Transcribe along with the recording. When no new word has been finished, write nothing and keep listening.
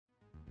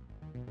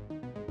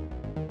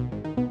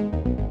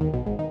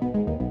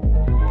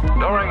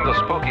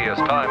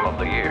spookiest time of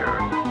the year,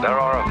 there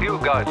are a few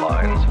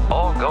guidelines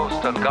all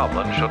ghosts and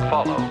goblins should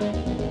follow.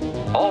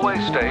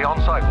 Always stay on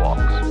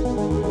sidewalks.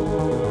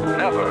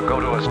 Never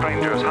go to a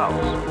stranger's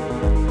house.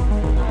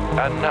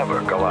 And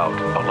never go out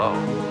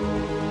alone.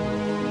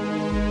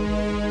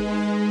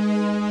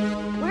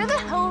 Where the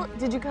hell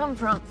did you come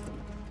from?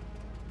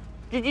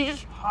 Did you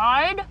just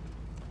hide?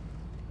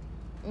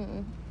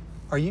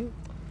 Are you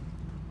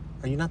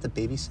not the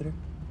babysitter?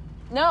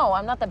 No,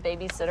 I'm not the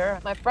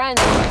babysitter. My friend.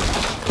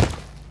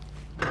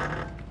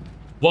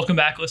 Welcome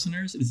back,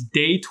 listeners. It's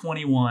day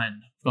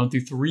 21. We've gone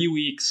through 3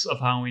 weeks of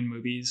Halloween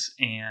movies,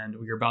 and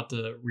we're about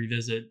to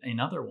revisit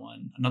another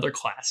one, another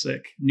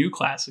classic, new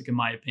classic in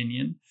my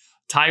opinion.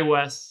 Ti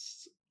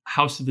West's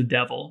House of the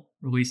Devil,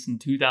 released in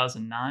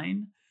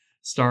 2009,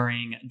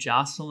 starring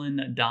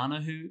Jocelyn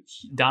Donahue.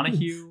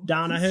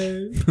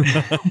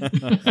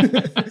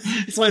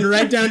 It's went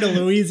right down to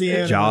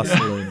Louisiana.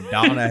 Jocelyn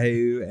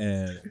Donahue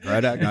and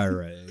Greta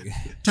Gerwig.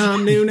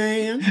 Tom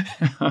Noonan.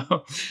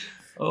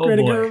 Oh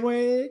Greta boy.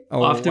 Gerwig.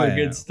 Oh, Off to wow. a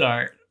good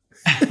start.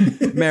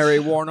 Mary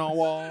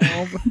Warnowald.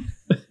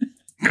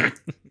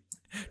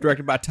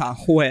 Directed by Ti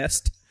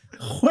West.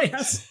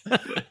 West.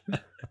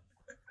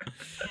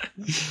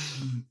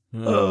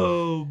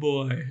 Oh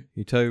boy.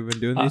 You tell you we've been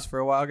doing these for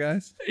a while,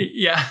 guys?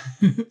 Yeah.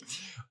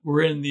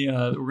 we're in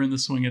the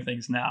swing of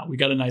things now. We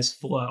got a nice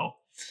flow.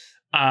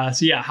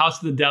 So yeah, House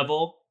of the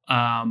Devil.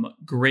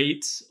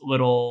 Great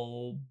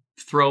little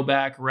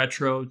throwback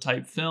retro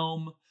type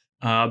film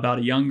about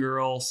a young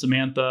girl,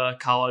 Samantha,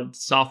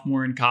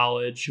 sophomore in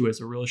college, who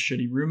has a real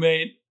shitty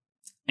roommate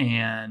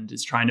and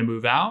is trying to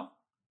move out,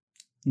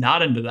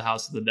 not into the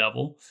House of the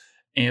Devil,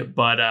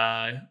 but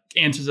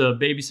answers a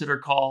babysitter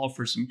call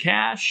for some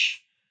cash.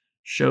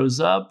 Shows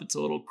up, it's a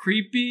little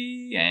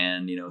creepy,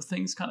 and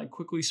things kind of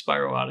quickly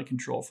spiral out of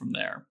control from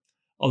there.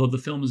 Although the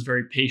film is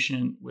very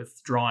patient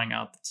with drawing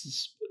out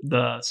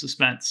the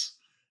suspense.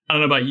 I don't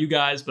know about you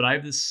guys, but I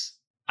have this.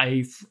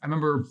 I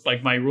remember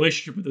like my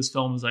relationship with this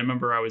film is I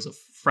remember I was a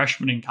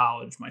freshman in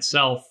college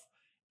myself,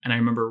 and I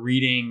remember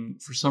reading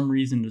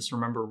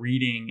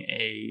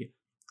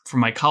from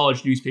my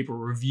college newspaper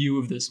review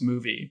of this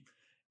movie,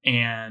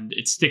 and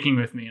it's sticking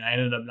with me. And I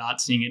ended up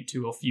not seeing it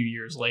till a few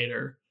years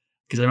later.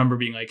 Because I remember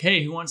being like,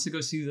 hey, who wants to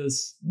go see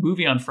this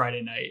movie on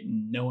Friday night?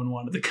 And no one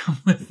wanted to come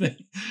with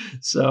me.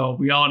 So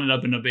we all ended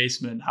up in a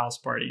basement house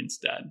party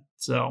instead.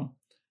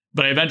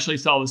 But I eventually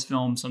saw this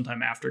film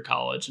sometime after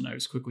college, and I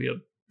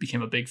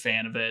became a big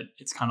fan of it.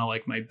 It's kind of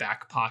like my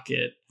back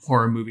pocket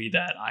horror movie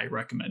that I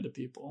recommend to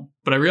people.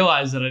 But I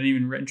realized that I didn't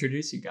even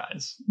introduce you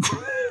guys.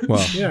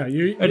 Well, Yeah,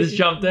 I just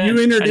jumped in.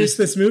 You introduced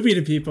this movie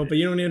to people, but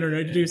you don't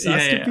introduce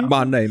us to people.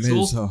 my name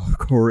is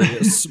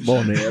Chris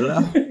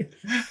Bonella.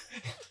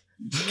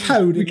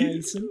 Cody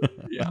Mason.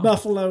 Yeah.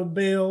 Buffalo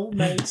Bill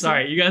Mason.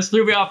 Sorry, you guys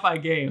threw me off my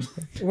game.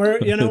 You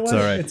know It's what?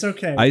 all right. It's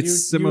okay. I You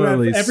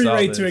similarly have every saw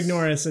right to this.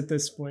 ignore us at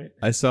this point.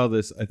 I saw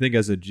this, I think,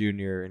 as a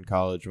junior in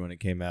college when it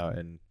came out,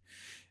 and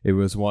it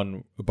was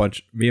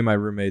me and my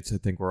roommates, I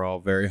think, were all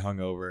very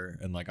hungover,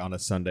 and like on a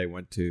Sunday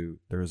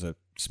there was a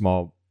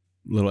small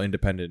little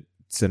independent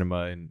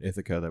cinema in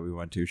Ithaca that we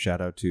went to.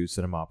 Shout out to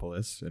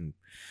Cinemapolis, and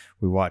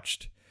we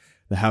watched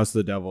The House of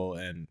the Devil,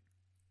 and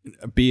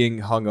being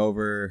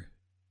hungover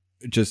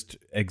just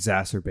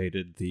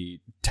exacerbated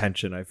the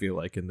tension, I feel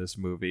like, in this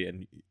movie.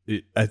 And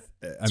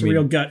It's a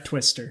real gut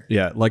twister.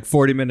 Yeah, like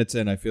 40 minutes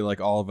in, I feel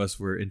like all of us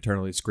were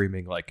internally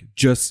screaming, like,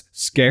 just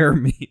scare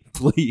me,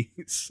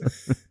 please.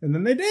 And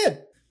then they did.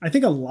 I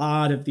think a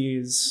lot of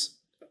these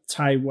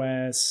Ti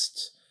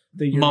West,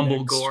 the Your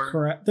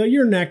Mumblegore.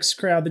 Your Next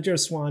crowd, the Joe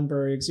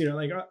Swanbergs,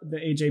 like the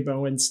AJ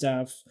Bowen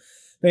stuff,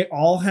 they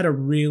all had a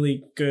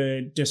really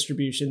good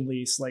distribution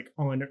lease, like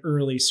on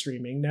early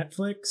streaming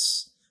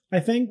Netflix, I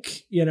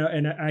think,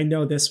 and I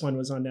know this one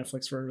was on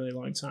Netflix for a really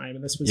long time.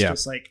 And this was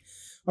just like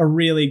a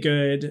really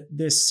good,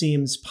 this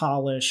seems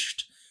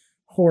polished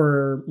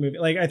horror movie.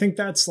 Like, I think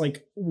that's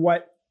like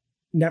what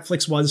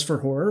Netflix was for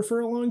horror for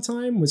a long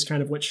time, was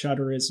kind of what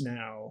Shudder is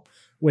now,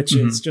 which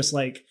is just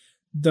like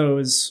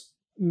those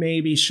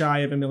maybe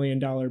shy of $1 million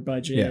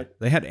budget. Yeah,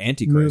 they had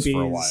Antichrist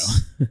for a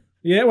while.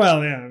 Yeah,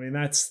 well, yeah, I mean,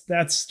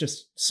 that's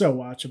just so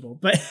watchable.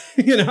 But,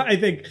 I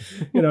think,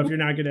 if you're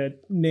not going to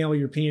nail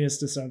your penis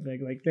to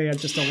something, like they had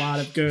just a lot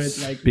of good,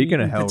 like, Speaking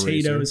of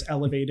potatoes, Hellraiser.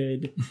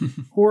 elevated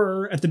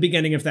horror at the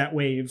beginning of that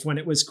wave when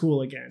it was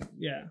cool again.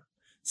 Yeah.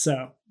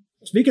 So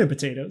speaking of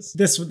potatoes,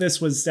 this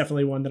was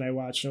definitely one that I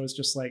watched. I was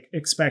just like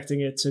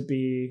expecting it to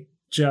be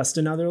just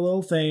another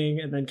little thing,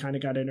 and then kind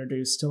of got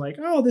introduced to like,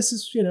 oh, this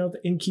is, the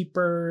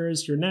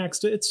Innkeepers, You're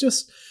Next. It's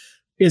just...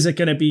 Is it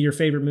going to be your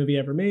favorite movie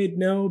ever made?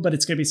 No, but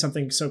it's going to be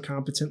something so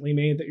competently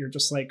made that you're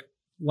just like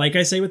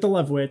I say with The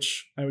Love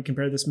Witch, I would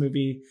compare this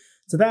movie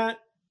to that.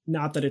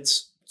 Not that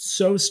it's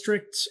so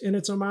strict in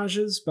its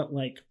homages, but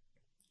like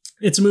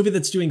it's a movie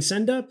that's doing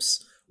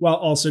send-ups while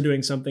also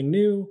doing something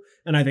new.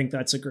 And I think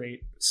that's a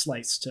great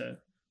slice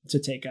to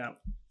take out.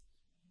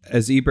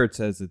 As Ebert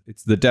says,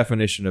 it's the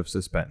definition of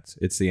suspense.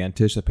 It's the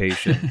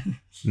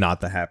anticipation,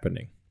 not the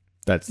happening.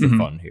 That's the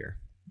fun here.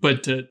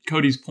 But to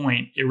Cody's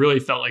point, it really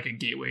felt like a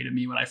gateway to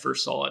me when I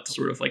first saw it,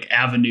 sort of like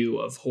avenue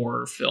of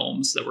horror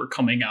films that were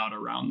coming out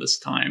around this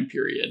time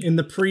period. In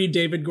the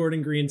pre-David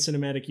Gordon Green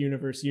cinematic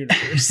universe.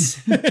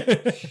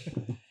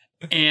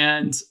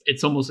 And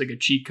it's almost like a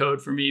cheat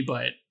code for me,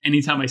 but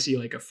anytime I see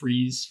like a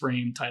freeze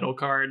frame title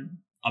card,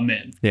 I'm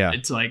in. Yeah.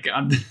 It's like,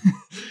 I'm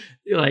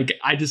like,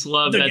 I just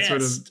love that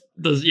sort of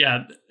those.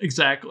 Yeah,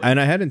 exactly. And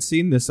I hadn't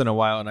seen this in a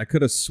while, and I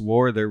could have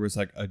swore there was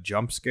like a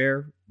jump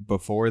scare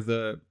before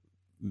the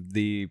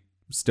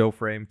still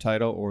frame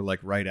title or like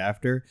right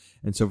after.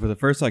 And so for the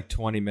first like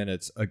 20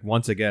 minutes, like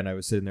once again, I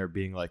was sitting there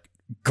being like,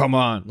 come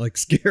on, like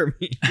scare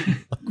me.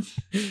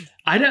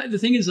 The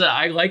thing is that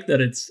I like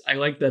that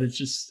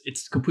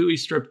it's completely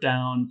stripped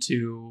down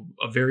to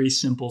a very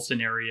simple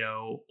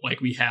scenario.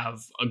 Like we have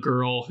a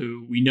girl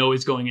who we know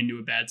is going into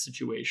a bad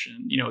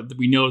situation. You know,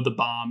 we know the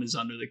bomb is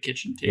under the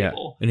kitchen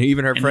table. Yeah. And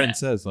even her friend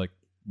says like,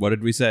 what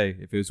did we say?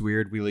 If it was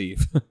weird, we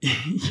leave.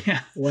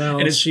 Yeah. Well,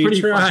 and it's she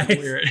pretty tried.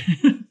 fucking weird.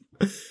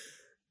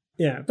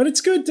 Yeah, but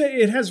it's good.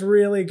 It has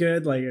really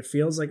good, like, it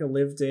feels like a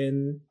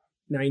lived-in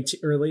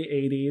early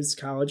 80s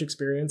college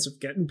experience of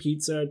getting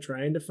pizza,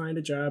 trying to find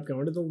a job,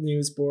 going to the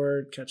news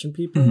board, catching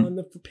people on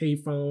the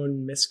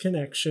payphone,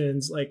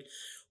 misconnections. Like,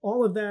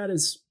 all of that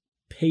is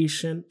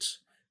patient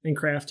and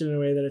crafted in a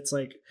way that it's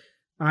like,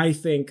 I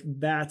think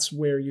that's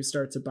where you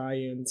start to buy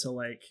into,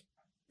 like,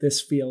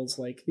 this feels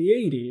like the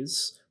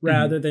 80s,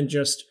 rather than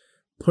just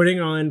putting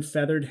on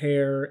feathered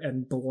hair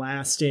and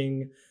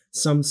blasting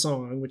some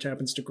song, which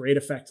happens to great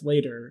effect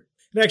later.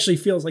 It actually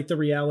feels like the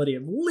reality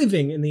of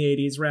living in the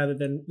 80s rather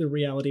than the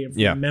reality of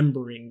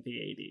remembering the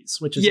 80s,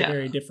 which is a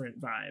very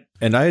different vibe.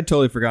 And I had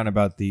totally forgotten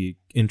about the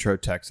intro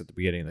text at the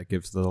beginning that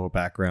gives the little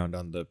background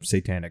on the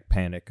satanic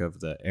panic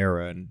of the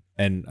era.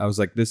 And I was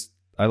like,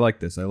 I like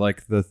this. I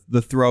like the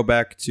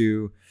throwback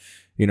to,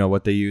 you know,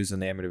 what they use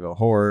in the Amityville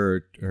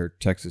Horror or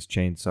Texas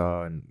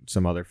Chainsaw and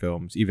some other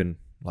films, even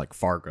like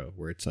Fargo,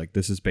 where it's like,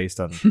 this is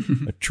based on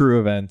true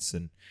events.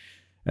 And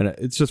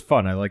it's just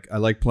fun. I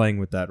like playing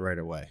with that right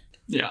away.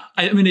 Yeah.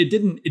 I mean, it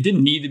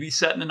didn't need to be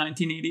set in the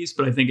 1980s,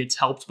 but I think it's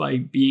helped by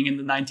being in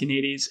the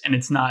 1980s, and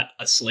it's not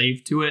a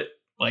slave to it.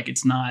 Like,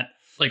 it's not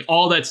like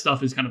all that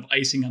stuff is kind of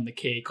icing on the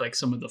cake, like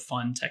some of the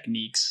fun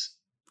techniques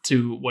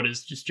to what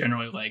is just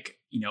generally like,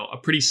 you know, a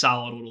pretty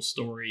solid little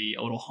story,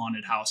 a little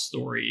haunted house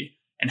story.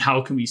 And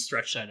how can we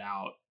stretch that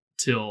out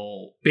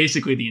till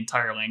basically the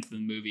entire length of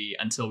the movie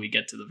until we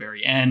get to the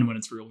very end when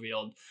it's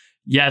revealed,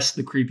 yes,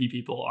 the creepy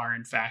people are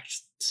in fact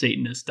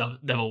Satanist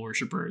devil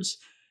worshippers.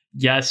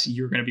 Yes,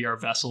 you're going to be our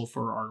vessel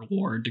for our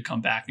Lord to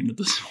come back into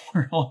this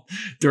world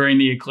during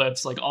the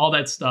eclipse, like all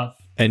that stuff.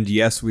 And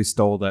yes, we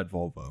stole that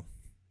Volvo.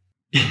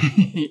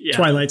 Yeah.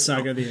 Twilight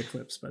Saga, The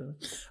Eclipse, by the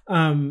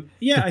way.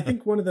 Yeah, I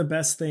think one of the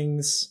best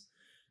things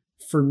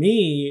for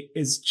me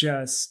is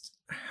just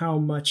how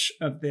much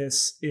of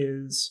this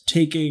is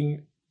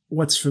taking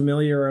what's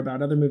familiar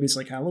about other movies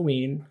like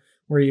Halloween,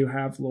 where you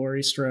have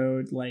Laurie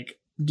Strode like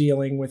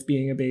dealing with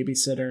being a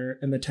babysitter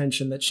and the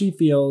tension that she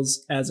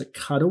feels as a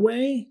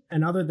cutaway.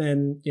 And other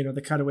than, you know,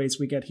 the cutaways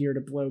we get here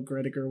to blow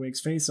Greta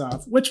Gerwig's face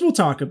off, which we'll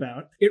talk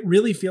about, it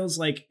really feels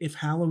like if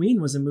Halloween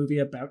was a movie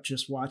about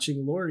just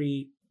watching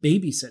Laurie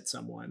babysit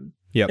someone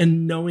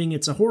and knowing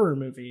it's a horror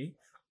movie,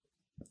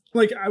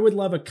 like I would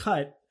love a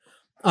cut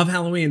of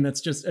Halloween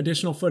that's just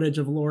additional footage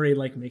of Laurie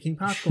like making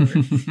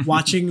popcorn,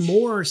 watching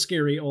more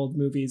scary old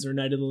movies or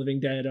Night of the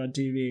Living Dead on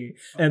TV,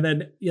 and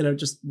then, you know,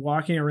 just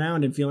walking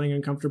around and feeling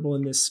uncomfortable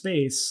in this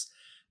space.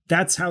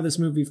 That's how this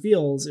movie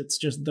feels. It's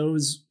just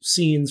those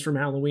scenes from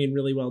Halloween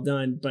really well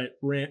done, but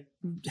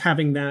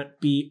having that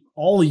be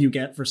all you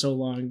get for so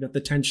long that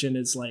the tension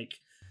is like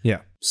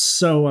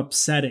so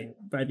upsetting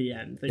by the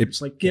end. They're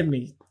just like, give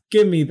me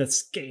the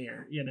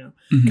scare, you know?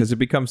 Because it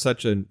becomes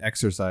such an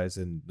exercise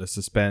in the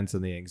suspense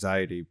and the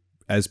anxiety.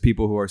 As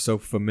people who are so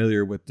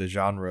familiar with the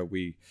genre,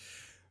 we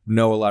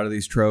know a lot of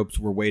these tropes.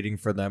 We're waiting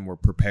for them. We're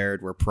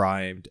prepared. We're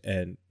primed.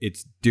 And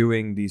it's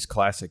doing these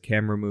classic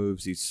camera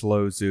moves, these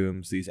slow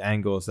zooms, these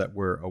angles that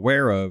we're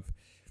aware of.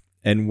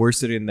 And we're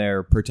sitting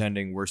there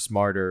pretending we're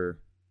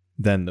smarter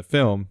than the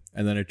film.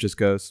 And then it just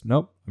goes,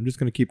 nope, I'm just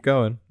going to keep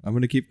going. I'm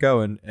going to keep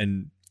going.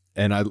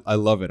 And I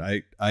love it.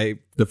 I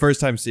the first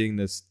time seeing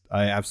this,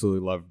 I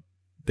absolutely love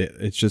it.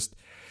 It's just,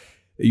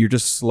 you're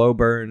just slow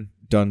burn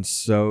done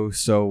so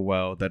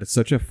well that it's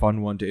such a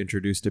fun one to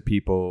introduce to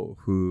people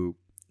who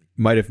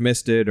might have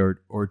missed it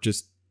or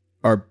just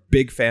are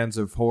big fans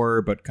of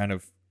horror, but kind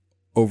of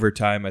over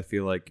time, I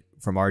feel like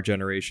from our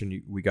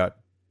generation, we got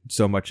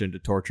so much into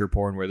torture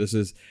porn, where this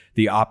is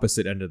the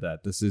opposite end of that.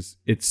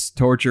 It's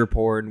torture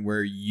porn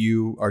where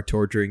you are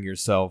torturing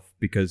yourself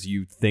because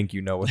you think you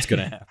know what's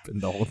going to happen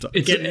the whole time.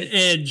 It's getting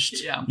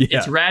edged. Yeah.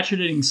 It's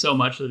ratcheting so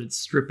much that it's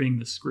stripping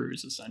the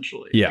screws,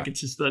 essentially. Yeah. Like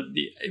it's just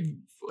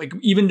like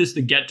even just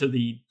to get to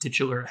the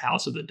titular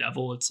House of the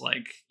Devil, it's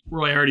like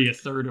we're already a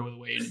third of the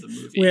way into the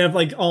movie. We have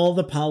like all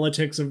the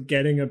politics of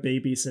getting a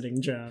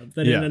babysitting job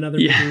that Yeah. in another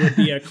movie would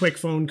be a quick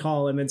phone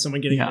call and then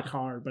someone getting in a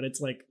car, but it's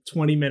like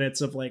 20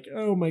 minutes of like,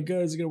 oh my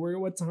God, is it gonna work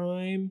at what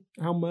time?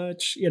 How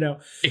much? You know,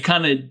 It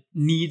kind of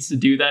needs to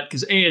do that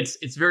because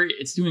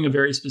it's doing a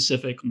very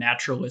specific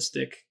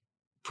naturalistic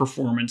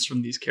performance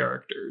from these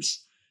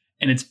characters.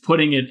 And it's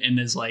putting it in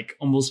as like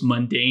almost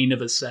mundane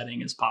of a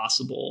setting as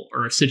possible,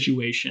 or a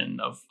situation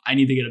of I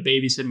need to get a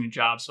babysitting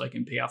job so I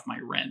can pay off my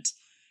rent.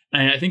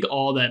 And I think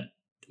all that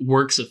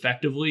works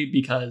effectively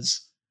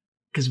because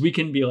we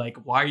can be like,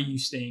 why are you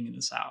staying in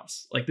this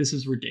house? Like, this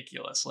is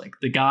ridiculous. Like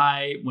the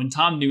guy, when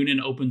Tom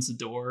Noonan opens the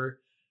door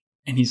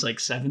and he's like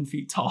 7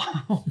 feet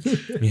tall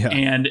Yeah.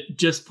 and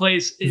just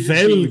plays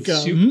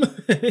welcome.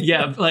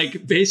 yeah,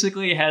 like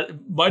basically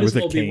might as With a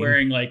well be cane.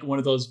 wearing like one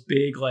of those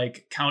big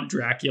like Count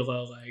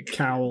Dracula like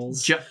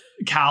Cowls.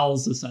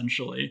 cowls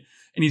essentially,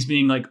 and he's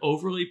being like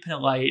overly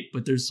polite,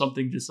 but there's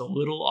something just a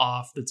little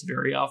off that's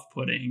very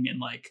off-putting, and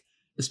like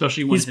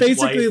especially when He's his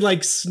basically wife,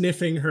 like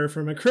sniffing her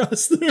from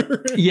across the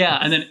room. yeah,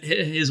 and then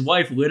his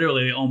wife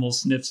literally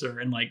almost sniffs her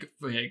and like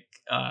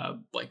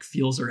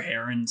feels her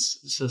hair and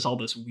says all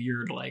this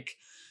weird like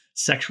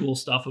sexual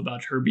stuff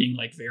about her being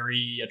like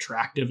very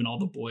attractive and all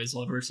the boys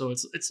love her. So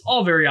it's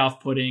all very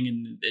off-putting,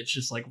 and it's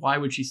just like, why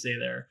would she stay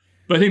there?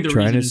 But I think the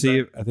Trying reason to is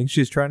see. that- I think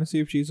she's trying to see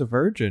if she's a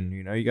virgin.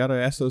 You know, you got to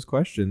ask those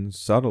questions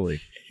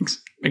subtly.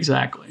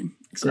 Exactly.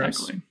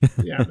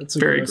 Yeah, that's a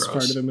Very gross part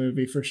gross. of the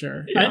movie for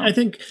sure. Yeah. I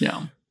think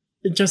Yeah.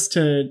 just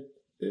to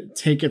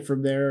take it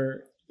from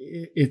there,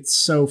 it's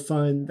so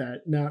fun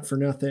that not for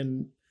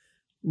nothing,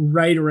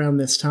 right around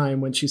this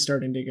time when she's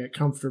starting to get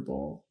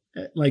comfortable,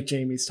 like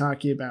Jamie's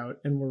talking about,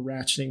 and we're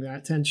ratcheting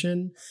that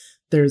tension,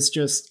 there's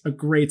just a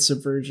great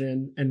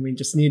subversion, and we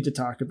just need to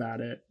talk about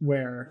it,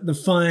 where the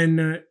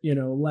fun,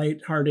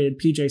 lighthearted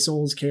PJ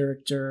Souls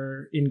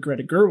character in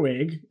Greta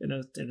Gerwig, in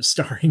a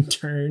starring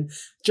turn,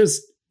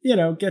 just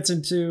gets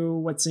into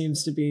what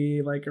seems to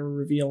be like a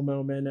reveal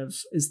moment of,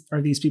 are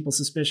these people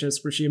suspicious,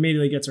 where she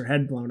immediately gets her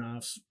head blown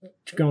off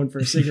going for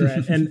a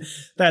cigarette. And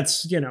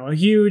that's, a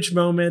huge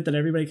moment that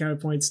everybody kind of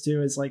points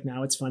to as like,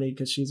 now it's funny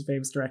because she's a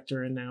famous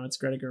director and now it's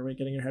Greta Gerwig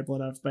getting her head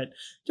blown off. But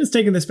just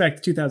taking this back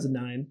to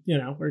 2009,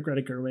 where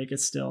Greta Gerwig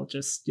is still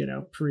just,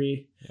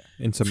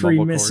 In some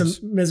pre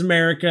Miss Miss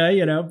America,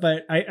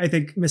 but I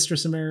think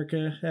Mistress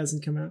America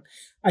hasn't come out.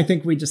 I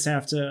think we just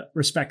have to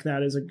respect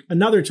that as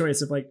another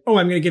choice of like, oh,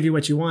 I'm going to give you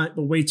what you want,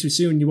 but way too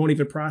soon, you won't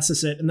even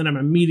process it. And then I'm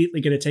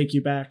immediately going to take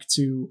you back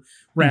to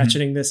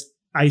ratcheting this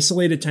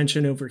isolated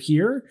tension over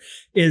here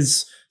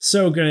is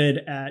so good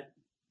at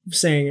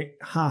saying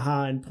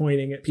haha and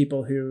pointing at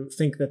people who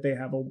think that they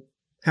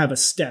have a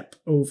step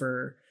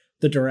over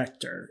the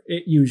director,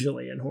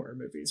 usually in horror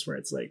movies, where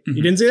it's like,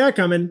 you didn't see that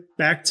coming,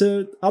 back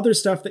to other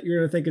stuff that you're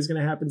going to think is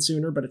going to happen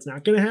sooner, but it's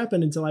not going to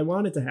happen until I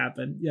want it to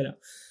happen,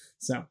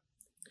 So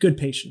good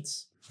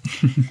patience.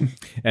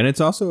 And it's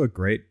also a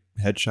great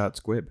headshot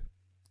squib.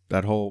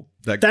 That gore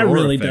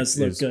really effect does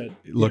look good.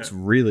 It looks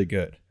really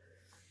good.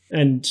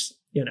 And,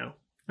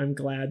 I'm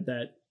glad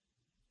that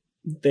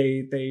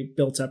they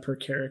built up her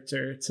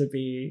character to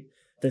be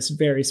this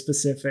very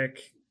specific,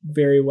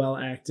 very well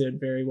acted,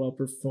 very well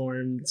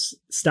performed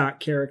stock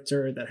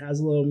character that has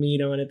a little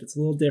meat on it, that's a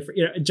little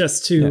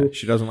different,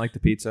 She doesn't like the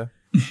pizza.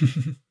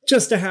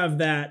 just to have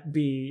that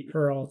be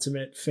her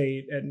ultimate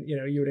fate. And,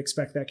 you would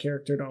expect that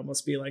character to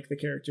almost be like the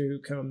character who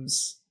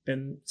comes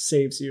and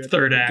saves you at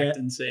Third the act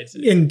and saves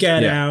it. in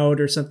Get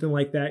Out or something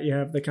like that. You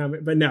have the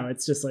comment, but no,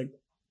 it's just like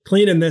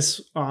cleaning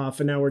this off.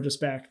 And now we're just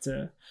back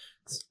to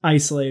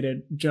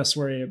isolated, just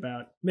worry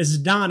about Miss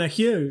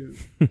Donahue.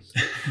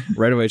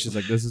 Right away, she's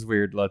like, "This is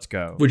weird. Let's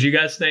go." Would you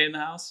guys stay in the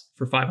house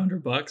for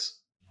 $500?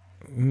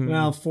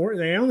 Well,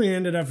 they only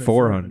ended up at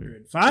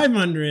 400.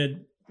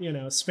 500,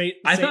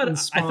 I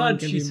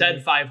thought she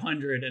said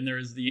 500, and there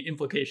was the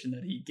implication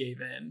that he gave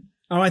in.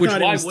 Oh, I Which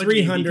thought it why was wouldn't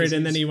he? 300 Because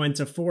and then he's- he went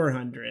to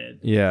 400.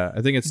 Yeah,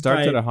 I think it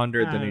starts But, at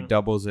 100, then he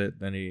doubles it,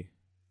 then he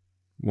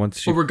once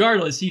she But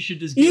regardless, he should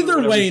just give Either her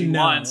whatever way, she no.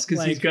 wants, because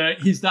Like-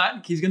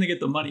 he's gonna get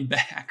the money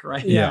back,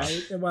 right? Yeah.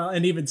 Well,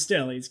 and even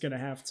still, he's going to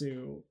have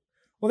to.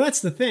 Well,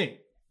 that's the thing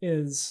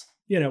is,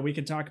 we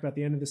could talk about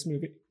the end of this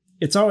movie.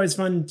 It's always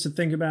fun to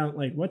think about,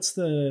 like, what's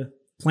the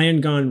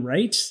plan gone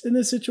right in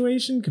this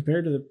situation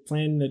compared to the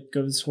plan that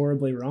goes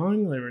horribly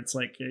wrong, where it's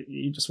like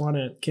you just want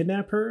to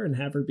kidnap her and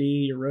have her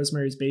be your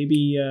Rosemary's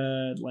Baby,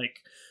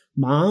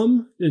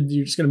 mom.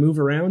 You're just going to move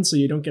around so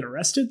you don't get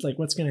arrested. Like,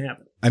 what's going to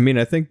happen? I mean,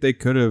 I think they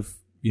could have,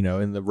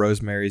 in the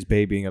Rosemary's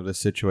Babying of the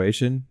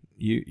situation,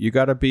 you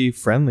got to be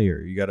friendlier.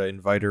 You got to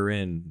invite her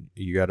in.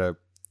 You got to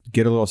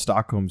get a little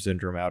Stockholm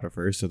syndrome out of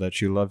her so that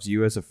she loves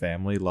you as a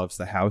family, loves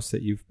the house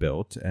that you've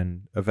built,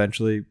 and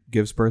eventually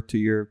gives birth to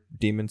your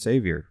demon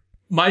savior.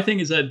 My thing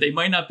is that they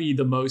might not be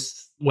the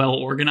most well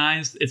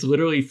organized. It's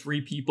literally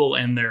 3 people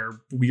and their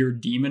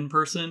weird demon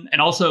person.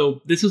 And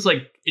also, this is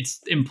like,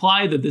 it's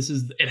implied that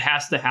it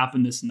has to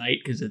happen this night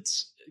because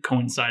it's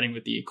coinciding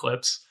with the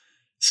eclipse.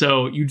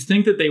 So you'd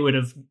think that they would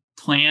have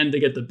planned to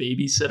get the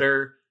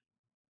babysitter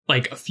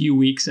like a few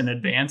weeks in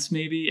advance,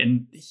 maybe.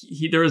 And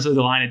there was a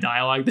line of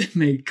dialogue that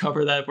may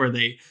cover that where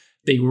they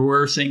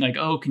were saying like,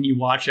 oh, can you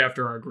watch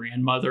after our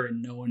grandmother?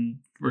 And no one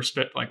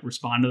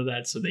responded to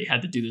that. So they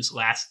had to do this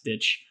last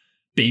ditch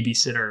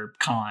babysitter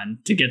con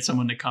to get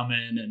someone to come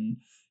in. And,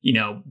 you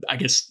know, I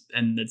guess,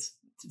 and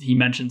he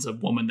mentions a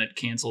woman that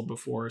canceled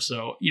before.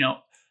 So, you know,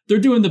 they're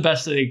doing the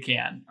best that they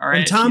can. All right.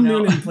 And Tom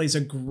Noonan plays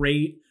a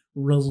great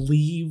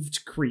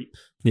relieved creep.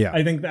 Yeah.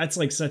 I think that's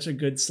like such a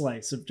good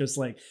slice of just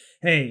like,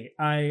 hey,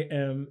 I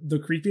am the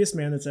creepiest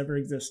man that's ever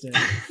existed,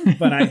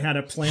 but I had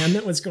a plan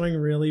that was going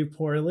really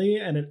poorly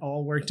and it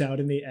all worked out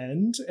in the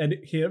end. And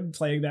him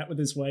playing that with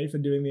his wife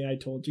and doing the I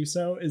told you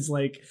so is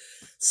like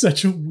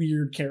such a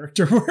weird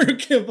character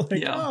work of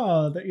like,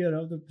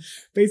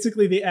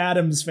 basically the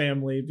Addams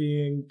family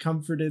being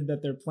comforted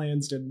that their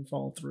plans didn't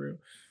fall through.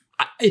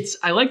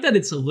 I like that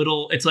it's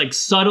like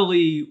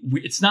subtly,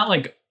 it's not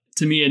like,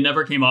 to me, it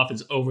never came off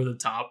as over the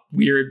top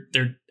weird.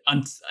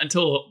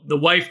 Until the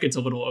wife gets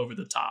a little over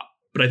the top,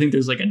 but I think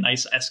there's like a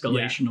nice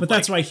escalation. But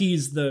that's why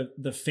he's the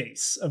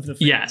face of the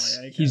family. Yes,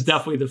 he's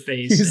definitely the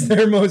face. He's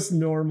their most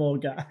normal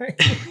guy,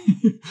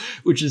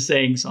 which is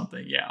saying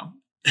something. Yeah,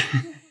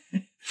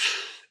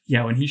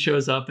 yeah. When he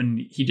shows up and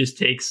he just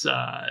takes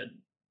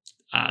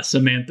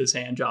Samantha's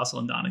hand,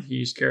 Jocelyn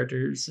Donahue's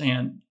character's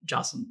hand,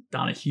 Jocelyn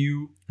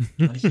Donahue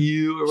or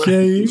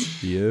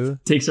whatever,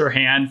 takes her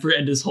hand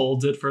and just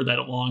holds it for that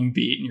long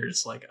beat, and you're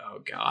just like, oh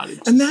god.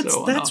 And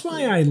that's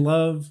why I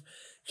love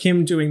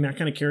him doing that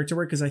kind of character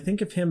work, because I think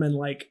of him in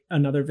like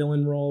another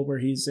villain role where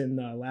he's in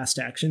Last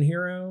Action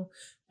Hero,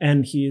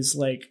 and he's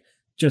like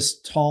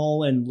just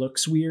tall and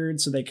looks weird,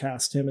 so they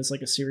cast him as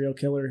like a serial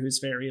killer who's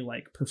very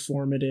like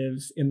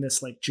performative in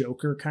this like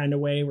Joker kind of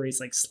way where he's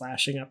like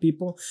slashing up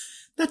people.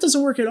 That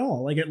doesn't work at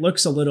all. Like it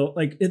looks a little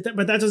like it,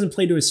 but that doesn't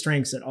play to his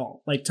strengths at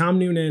all. Like Tom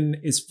Noonan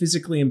is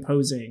physically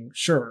imposing,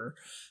 sure,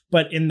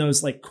 but in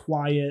those like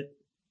quiet,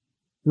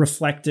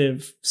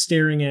 reflective,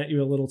 staring at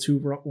you a little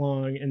too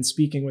long and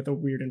speaking with a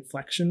weird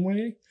inflection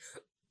way.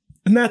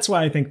 And that's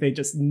why I think they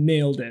just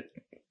nailed it,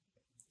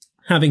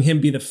 having him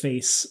be the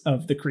face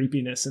of the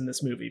creepiness in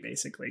this movie,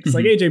 basically. Because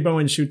like AJ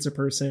Bowen shoots a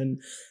person,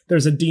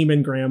 there's a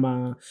demon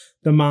grandma,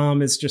 the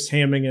mom is just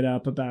hamming it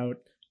up about,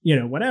 you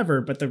know,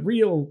 whatever. But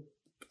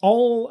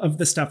all of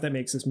the stuff that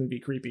makes this movie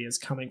creepy is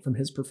coming from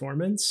his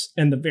performance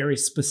and the very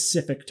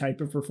specific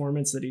type of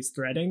performance that he's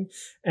threading.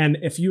 And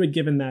if you had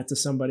given that to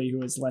somebody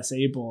who is less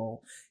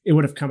able, it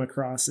would have come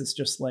across as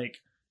just like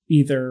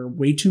either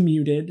way too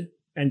muted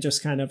and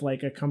just kind of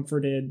like a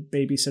comforted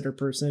babysitter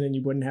person, and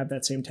you wouldn't have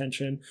that same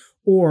tension,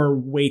 or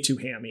way too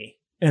hammy.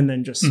 And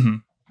then just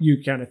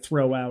you kind of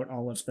throw out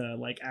all of the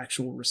like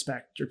actual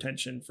respect or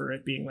tension for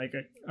it being like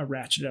a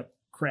ratchet up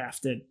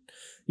crafted,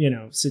 you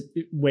know,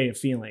 way of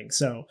feeling.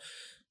 So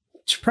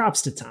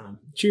props to Tom.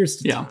 Cheers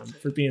to Tom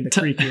for being the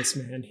creepiest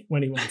man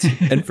when he wants to.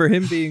 And for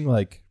him being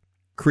like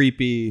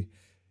creepy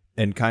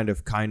and kind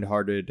of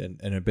kind-hearted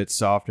and a bit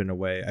soft in a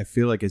way, I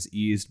feel like is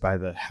eased by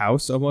the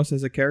house almost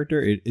as a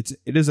character. It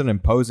is an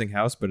imposing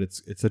house, but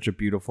it's such a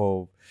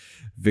beautiful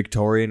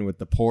Victorian with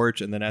the porch.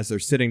 And then as they're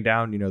sitting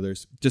down, you know,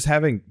 there's just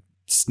having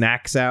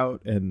snacks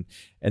out and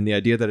the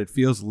idea that it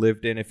feels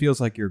lived in. It feels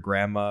like your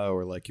grandma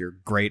or like your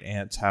great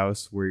aunt's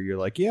house where you're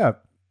like, yeah,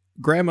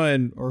 grandma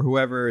or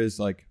whoever is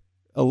like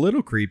a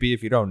little creepy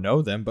if you don't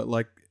know them, but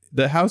like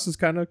the house is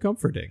kind of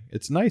comforting.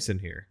 It's nice in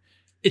here.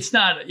 It's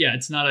not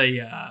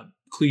a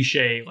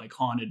cliche like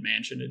haunted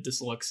mansion. It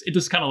just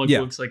kind of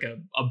looks like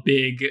a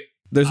big.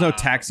 There's no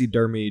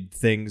taxidermied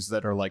things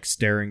that are like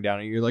staring down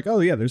at you. You're like, oh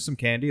yeah, there's some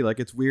candy. Like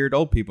it's weird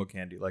old people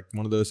candy, like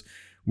one of those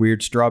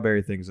weird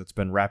strawberry things that's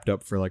been wrapped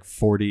up for like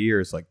 40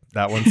 years. Like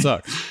that one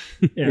sucks.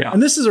 Yeah.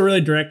 And this is a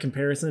really direct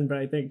comparison, but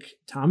I think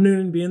Tom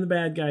Noonan being the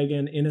bad guy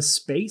again in a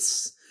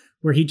space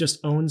where he just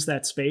owns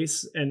that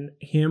space, and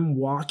him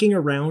walking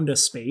around a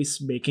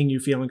space making you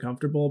feel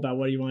uncomfortable about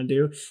what you want to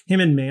do. Him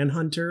in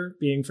Manhunter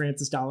being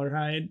Francis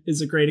Dollarhide is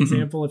a great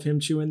example of him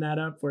chewing that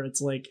up, where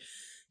it's like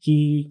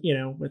he, you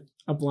know, with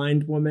a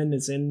blind woman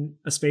is in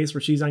a space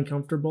where she's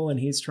uncomfortable, and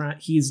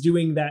he's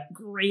doing that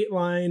great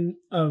line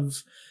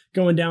of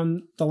going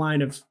down the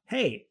line of,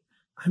 hey,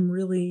 I'm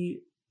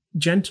really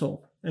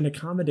gentle and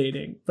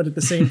accommodating, but at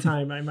the same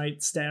time, I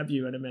might stab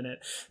you in a minute.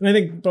 And I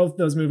think both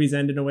those movies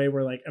end in a way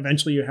where like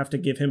eventually you have to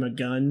give him a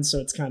gun. So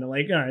it's kind of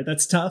like, all right,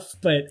 that's tough.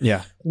 But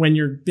when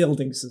you're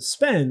building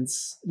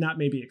suspense, not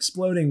maybe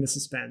exploding the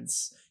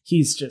suspense,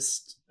 he's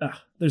just,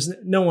 there's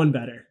no one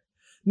better,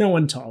 no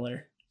one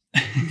taller.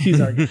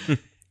 He's our guy.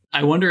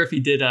 I wonder if he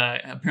did,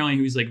 apparently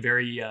he was like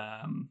very,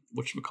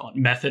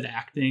 method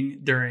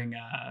acting during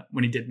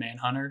when he did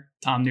Manhunter,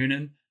 Tom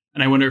Noonan.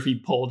 And I wonder if he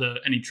pulled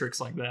any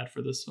tricks like that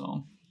for this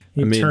film.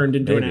 He turned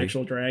into an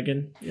actual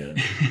dragon. Yeah.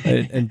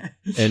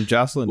 and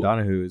Jocelyn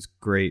Donahue is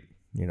great,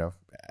 you know,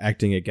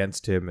 acting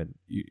against him. And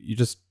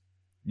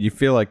you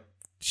feel like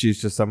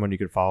she's just someone you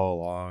could follow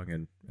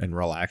along and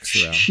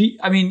relax around.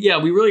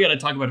 We really got to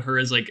talk about her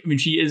as like,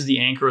 she is the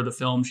anchor of the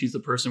film. She's the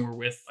person we're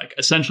with, like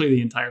essentially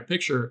the entire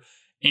picture.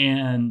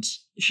 And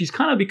she's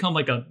kind of become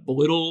like a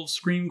little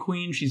scream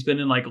queen. She's been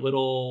in like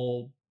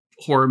little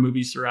horror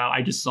movies throughout.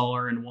 I just saw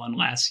her in one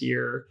last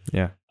year.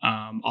 Yeah.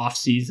 Off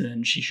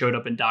season, she showed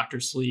up in Doctor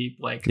Sleep.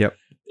 Like, Yep.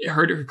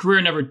 her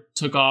career never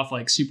took off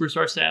like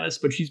superstar status,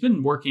 but she's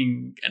been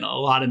working a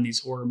lot in these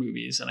horror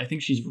movies, and I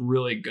think she's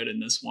really good in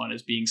this one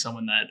as being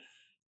someone that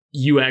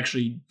you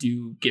actually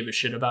do give a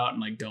shit about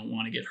and like don't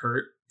want to get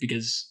hurt,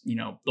 because you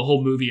know the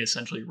whole movie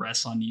essentially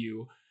rests on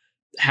you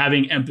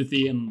having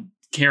empathy and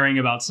caring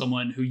about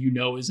someone who you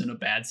know is in a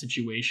bad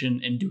situation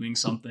and doing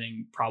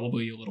something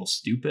probably a little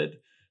stupid.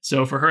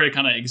 So for her to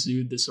kind of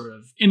exude this sort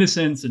of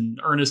innocence and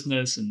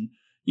earnestness, and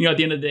you know, at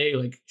the end of the day,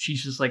 like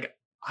she's just like,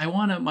 I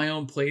want my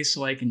own place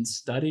so I can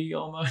study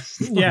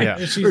almost.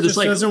 Yeah. She Or just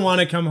like, doesn't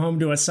want to come home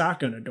to a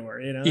sock on a door,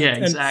 you know? Yeah,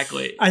 And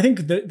exactly. I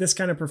think this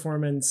kind of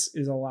performance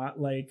is a lot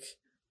like,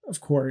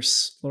 of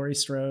course, Laurie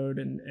Strode,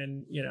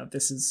 and you know,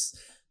 this is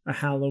a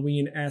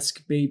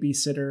Halloween-esque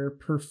babysitter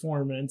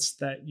performance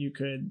that you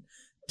could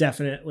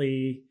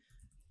definitely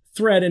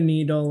thread a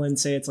needle and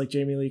say it's like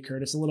Jamie Lee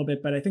Curtis a little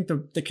bit, but I think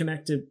the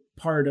connective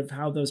part of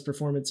how those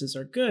performances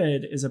are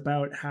good is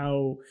about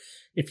how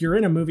if you're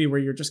in a movie where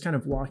you're just kind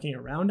of walking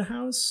around a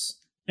house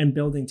and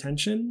building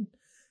tension,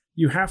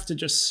 you have to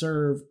just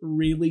serve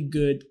really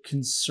good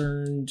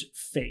concerned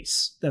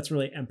face that's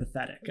really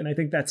empathetic. And I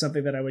think that's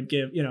something that I would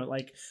give, you know,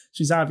 like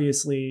she's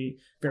obviously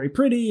very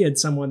pretty and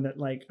someone that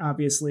like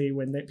obviously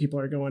when people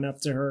are going up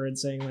to her and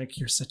saying like,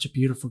 you're such a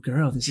beautiful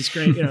girl, this is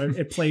great, you know,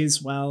 it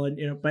plays well, and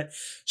you know, but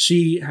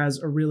she has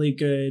a really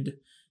good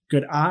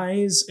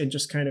eyes and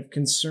just kind of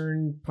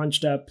concerned,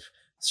 punched up,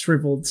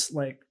 shriveled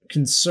like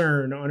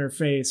concern on her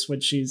face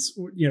when she's,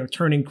 you know,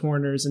 turning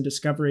corners and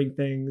discovering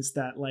things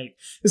that like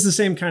is the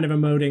same kind of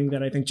emoting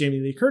that I think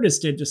Jamie Lee Curtis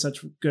did to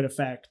such good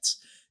effect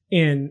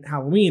in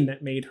Halloween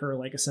that made her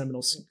like a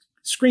seminal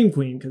scream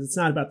queen, because it's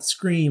not about the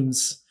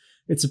screams,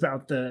 it's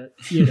about the,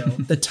 you know,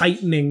 the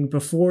tightening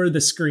before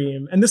the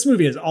scream, and this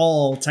movie is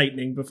all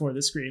tightening before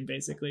the scream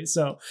basically.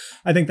 So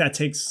I think that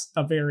takes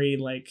a very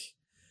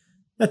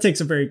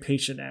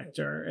patient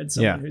actor and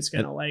someone who's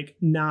gonna like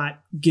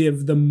not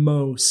give the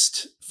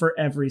most for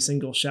every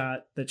single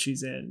shot that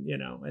she's in, you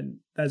know, and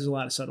there's a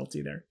lot of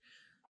subtlety there.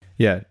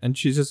 Yeah, and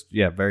she's just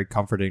very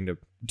comforting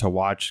to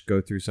watch go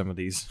through some of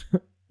these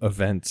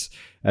events,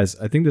 as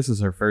I think this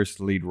is her first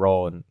lead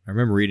role. And I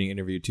remember reading an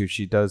interview too,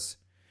 she does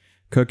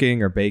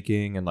cooking or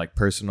baking and like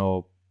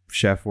personal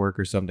chef work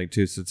or something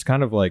too. So it's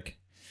kind of like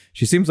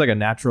she seems like a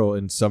natural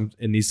in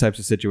these types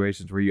of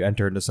situations where you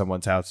enter into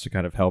someone's house to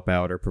kind of help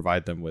out or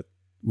provide them with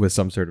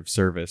some sort of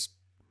service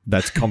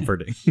that's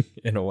comforting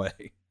in a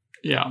way.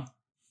 Yeah.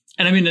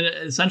 And I mean,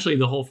 essentially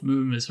the whole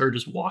movie is her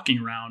just walking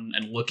around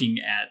and looking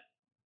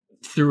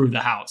through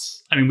the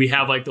house. I mean, we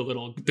have like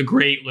the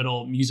great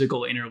little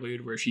musical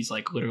interlude where she's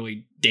like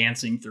literally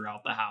dancing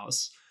throughout the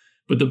house.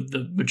 But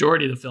the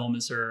majority of the film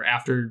is her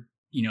after,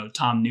 you know,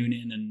 Tom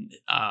Noonan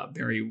and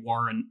Barry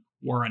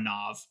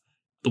Warrenov,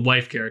 the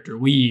wife character,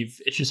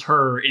 leave. It's just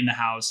her in the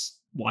house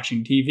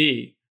watching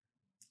TV,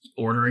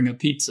 ordering a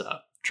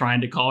pizza,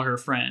 trying to call her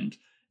friend.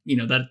 You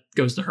know, that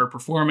goes to her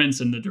performance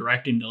and the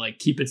directing to like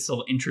keep it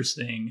still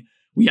interesting.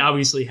 We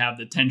obviously have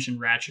the tension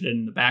ratcheted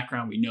in the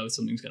background. We know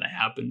something's going to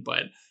happen,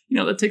 but you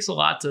know, that takes a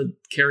lot to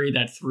carry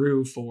that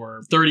through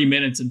for 30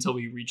 minutes until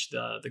we reach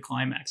the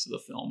climax of the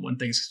film, when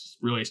things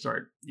really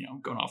start, you know,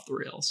 going off the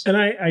rails. And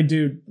I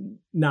do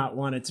not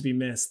want it to be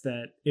missed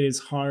that it is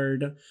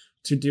hard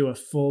to do a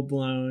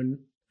full-blown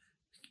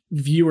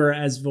viewer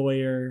as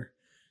voyeur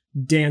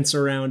dance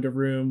around a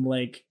room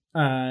like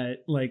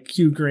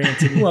Hugh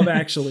Grant in Love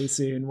Actually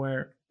scene,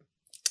 where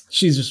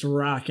she's just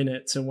rocking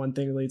it. So one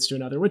thing leads to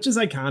another, which is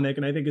iconic.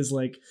 And I think is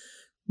like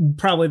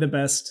probably the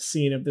best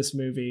scene of this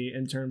movie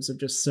in terms of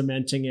just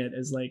cementing it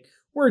as like,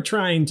 we're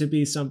trying to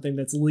be something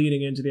that's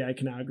leading into the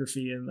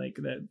iconography and like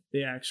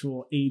the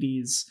actual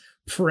 80s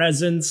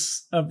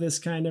presence of this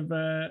kind of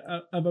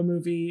a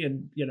movie.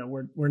 And, you know,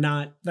 we're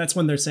not, that's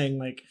when they're saying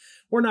like,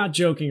 we're not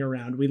joking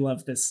around. We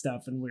love this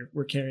stuff and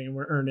we're caring,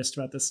 we're earnest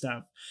about this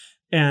stuff.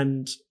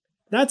 And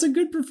that's a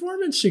good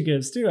performance she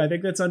gives too. I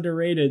think that's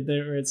underrated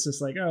there. It's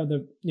just like, oh,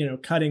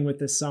 cutting with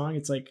this song.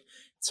 It's like,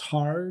 it's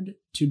hard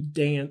to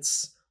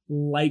dance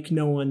like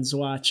no one's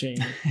watching.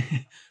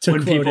 To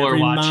when people are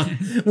watching.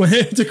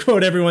 To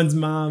quote everyone's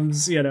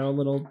mom's,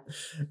 little,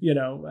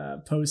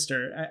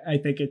 poster. I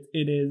think it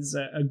is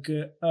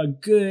a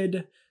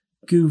good,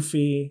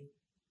 goofy,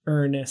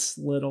 earnest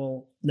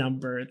little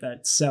number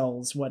that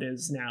sells what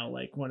is now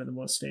like one of the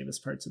most famous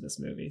parts of this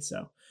movie.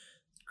 So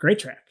great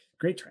track.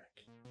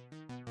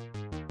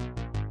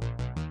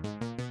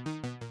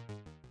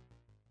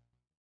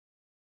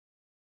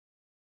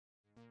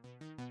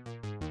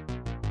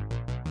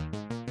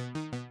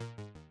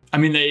 I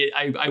mean,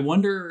 I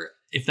wonder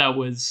if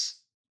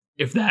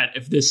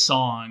this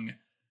song,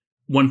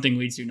 One Thing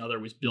Leads to Another,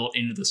 was built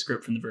into the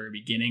script from the very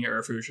beginning, or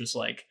if it was just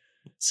like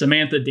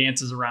Samantha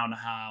dances around a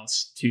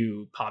house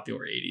to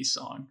popular 80s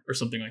song or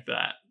something like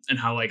that. And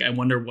how, like, I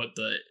wonder what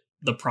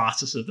the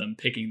process of them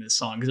picking this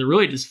song, because it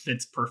really just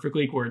fits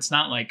perfectly, where it's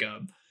not like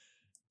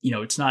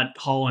it's not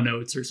Hall &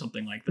 Oates or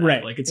something like that.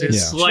 Right. Like it's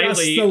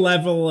slightly just the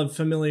level of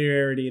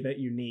familiarity that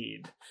you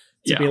need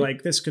to be Yeah.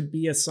 like, this could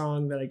be a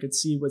song that I could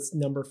see was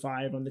number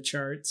 5 on the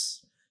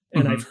charts.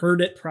 And Mhm. I've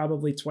heard it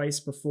probably twice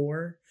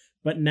before,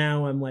 but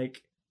now I'm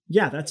like,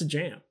 yeah, that's a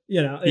jam.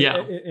 You know,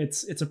 Yeah.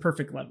 it's a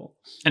perfect level.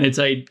 And it's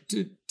a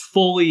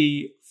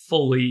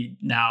fully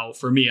now,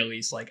 for me at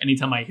least, like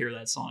anytime I hear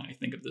that song, I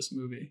think of this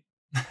movie.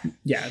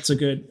 Yeah, it's a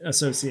good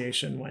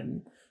association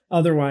when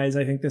otherwise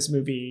I think this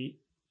movie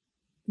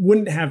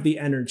wouldn't have the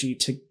energy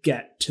to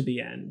get to the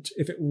end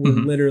if it were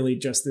Mhm. literally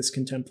just this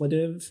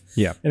contemplative.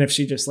 Yeah. And if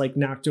she just like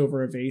knocked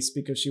over a vase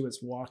because she was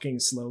walking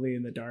slowly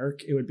in the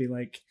dark, it would be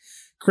like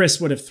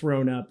Chris would have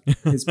thrown up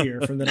his beer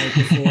from the night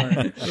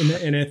before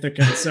in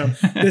Ithaca. So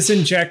this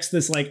injects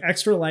this like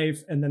extra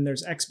life, and then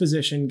there's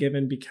exposition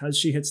given because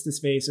she hits this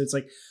vase. So it's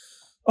like,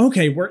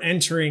 okay, we're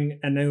entering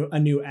a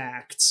new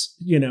act,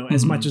 you know,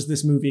 as Mhm. much as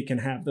this movie can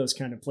have those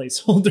kind of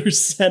placeholders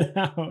set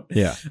out.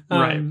 Yeah.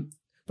 Right.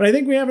 But I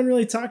think we haven't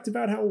really talked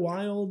about how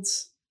wild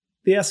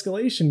the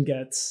escalation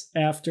gets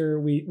after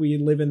we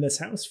live in this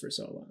house for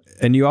so long.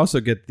 And you also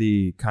get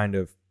the kind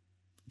of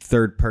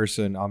third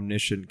person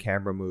omniscient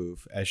camera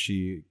move as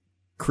she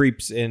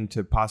creeps in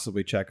to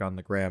possibly check on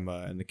the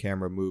grandma, and the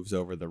camera moves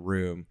over the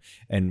room,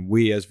 and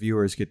we as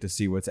viewers get to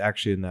see what's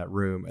actually in that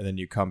room, and then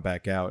you come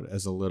back out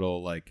as a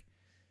little like,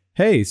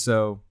 hey,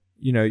 so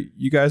you know,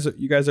 you guys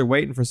are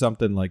waiting for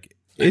something, like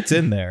it's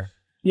in there.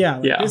 Yeah,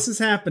 like, Yeah. this is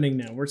happening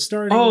now. We're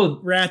starting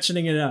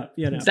ratcheting it up,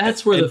 you know.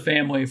 That's where the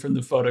family from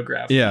the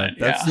photograph Yeah, went.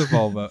 that's the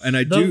Volvo. And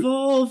I The do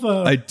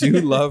Volvo. I do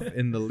love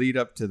in the lead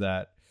up to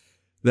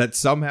that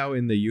somehow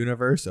in the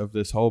universe of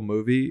this whole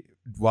movie,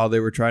 while they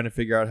were trying to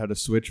figure out how to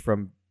switch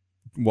from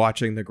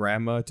watching the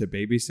grandma to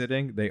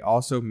babysitting, they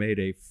also made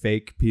a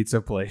fake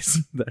pizza place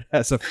that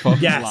has a phone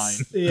Yes,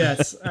 line.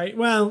 yes.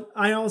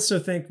 I also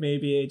think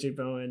maybe AJ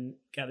Bowen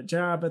got a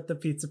job at the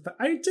pizza.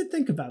 I did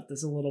think about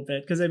this a little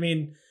bit because I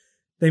mean,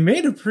 they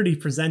made a pretty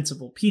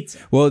presentable pizza.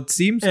 Well, it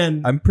seems,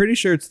 And- I'm pretty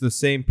sure it's the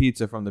same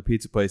pizza from the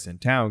pizza place in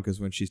town, because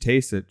when she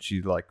tastes it,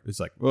 she like is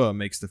like, "Oh,"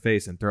 makes the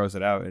face and throws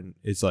it out, and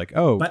it's like,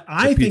 "Oh." But the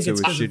I think pizza it's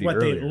was because of shitty what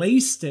earlier. they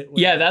laced it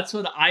with. Yeah, that's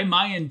what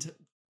my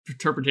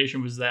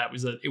interpretation was that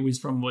it was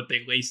from what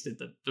they laced it,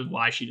 the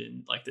why she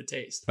didn't like the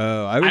taste.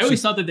 Oh, I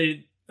always thought that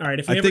they. All right,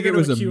 if I we ever think go it to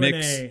was a Q&A,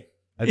 mix.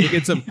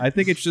 I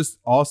think it's just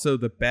also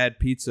the bad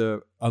pizza,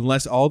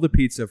 unless all the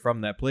pizza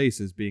from that place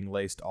is being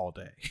laced all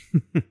day.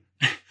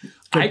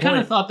 I kind point.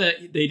 of thought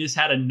that they just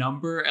had a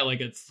number at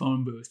like a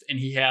phone booth, and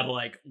he had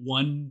like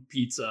one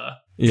pizza,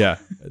 Yeah,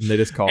 and they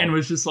just call. and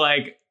was just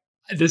like,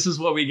 "This is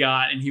what we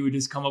got," and he would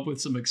just come up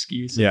with some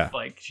excuse. Yeah.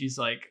 Like she's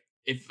like,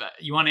 "If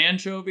you want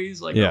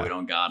anchovies, like Yeah. no, we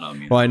don't got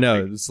them." Well, I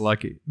know it's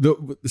lucky.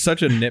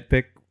 Such a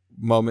nitpick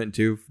moment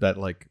too. That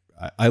like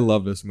I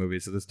love this movie,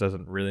 so this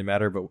doesn't really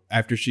matter. But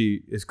after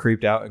she is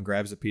creeped out and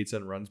grabs a pizza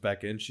and runs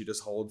back in, she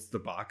just holds the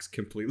box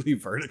completely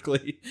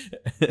vertically,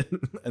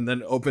 and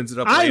then opens it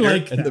up I later,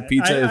 like and the that.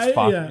 pizza is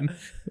fine.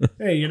 Yeah.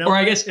 Hey, you know, Or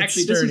I what? guess It's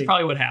actually, this is sturdy.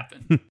 probably what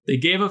happened. They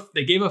gave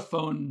a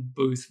phone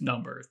booth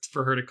number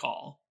for her to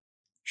call.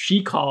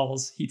 She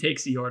calls. He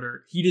takes the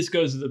order. He just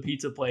goes to the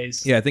pizza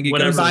place. Yeah, I think he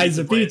whatever goes to buys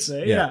the place, pizza.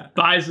 Yeah. Yeah.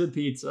 buys the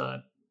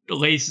pizza,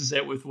 laces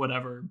it with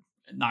whatever,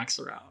 and knocks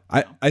her out.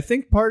 I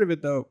think part of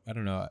it though, I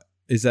don't know,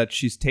 is that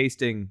she's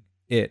tasting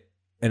it,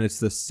 and it's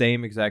the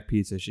same exact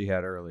pizza she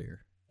had earlier,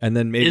 and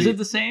then maybe Is it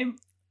the same?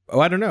 Oh,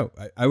 I don't know.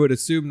 I would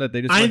assume that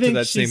they just I went to think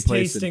that same she's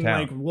place in tasting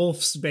town. like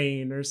Wolf's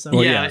Bane or something.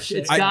 Well, yeah, yeah.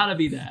 it's I- gotta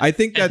be that. I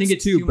think that's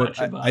it's too, but much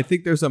of a- I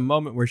think there's a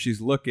moment where she's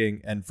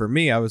looking, and for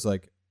me, I was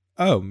like,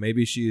 oh,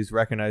 maybe she's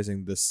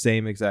recognizing the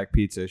same exact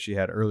pizza she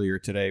had earlier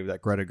today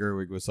that Greta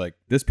Gerwig was like,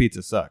 this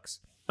pizza sucks.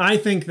 I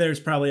think there's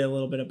probably a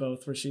little bit of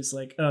both where she's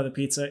like, oh, the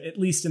pizza, at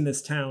least in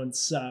this town,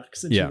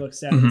 sucks. And Yeah. she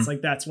looks at it, it's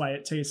like, that's why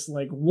it tastes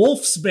like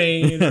Wolf's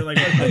Bane. Or like,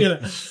 you know.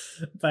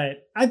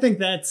 But I think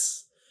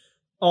that's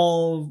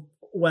all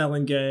well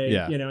and good,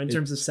 Yeah. you know, in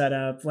terms of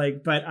setup.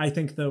 Like, but I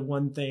think the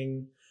one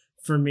thing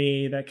for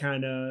me that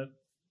kind of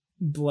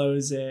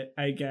blows it,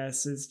 I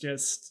guess, is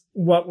just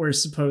what we're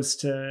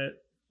supposed to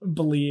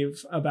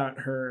believe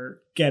about her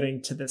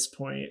getting to this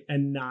point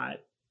and not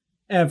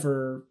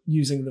ever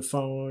using the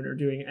phone or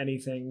doing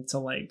anything to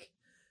like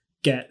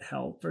get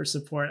help or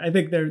support. I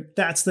think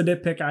that's the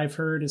nitpick I've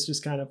heard, is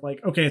just kind of like,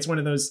 okay, it's one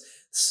of those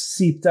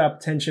seeped up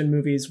tension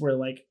movies where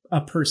like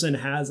a person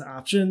has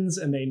options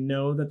and they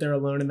know that they're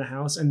alone in the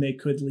house and they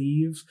could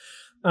leave.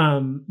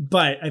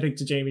 But I think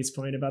to Jamie's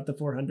point about the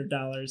 $400,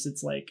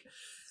 it's like,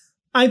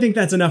 I think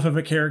that's enough of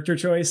a character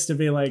choice to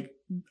be like,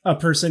 a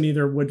person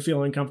either would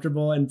feel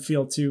uncomfortable and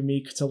feel too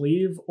meek to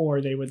leave,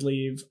 or they would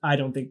leave. I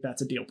don't think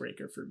that's a deal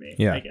breaker for me,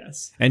 Yeah. I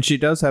guess. And she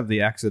does have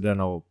the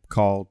accidental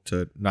call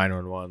to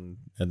 911,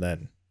 and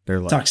then they're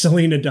like, Talk to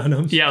Lena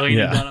Dunham. Yeah,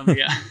 Lena Yeah. Dunham.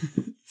 Yeah,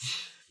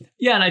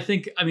 yeah, and I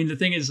think the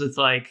thing is, it's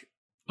like,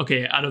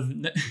 okay, out of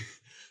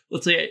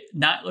let's say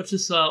not, let's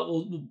just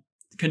we'll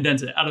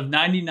condense it. Out of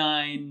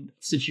 99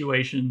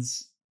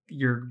 situations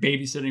you're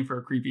babysitting for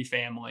a creepy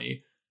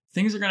family,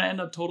 things are going to end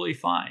up totally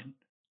fine.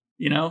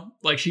 You know,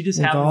 like she just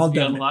We've all happens to be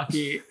done it.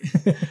 unlucky,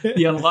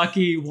 the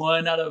unlucky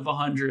 1 out of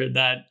 100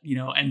 that, you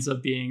know, ends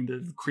up being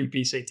the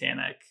creepy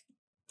satanic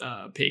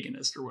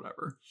paganist or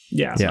whatever.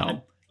 Yeah. Yeah.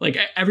 So like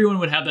everyone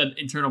would have that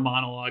internal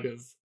monologue of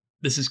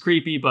this is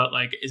creepy, but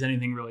like, is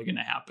anything really going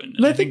to happen?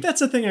 And I think that's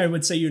the thing I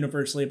would say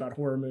universally about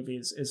horror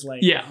movies is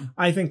like, yeah,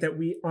 I think that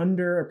we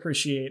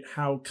underappreciate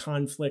how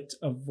conflict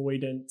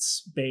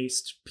avoidance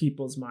based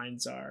people's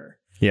minds are.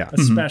 Yeah.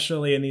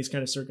 Especially in these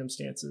kind of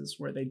circumstances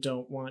where they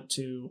don't want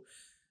to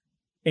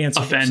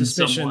answer their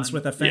suspicions someone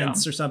with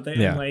offense or something.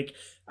 Yeah. And like,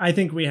 I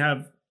think we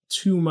have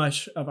too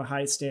much of a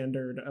high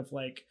standard of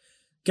like,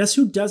 guess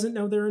who doesn't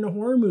know they're in a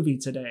horror movie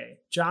today?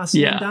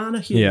 Jocelyn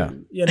Donahue. Yeah.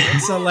 You know,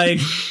 so like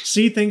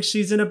she thinks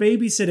she's in a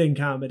babysitting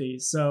comedy.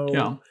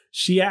 So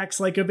she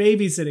acts like a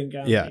babysitting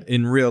comedy. Yeah.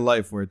 In real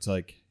life, where it's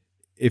like,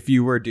 if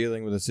you were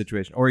dealing with a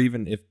situation, or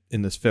even if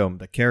in this film,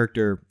 the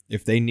character,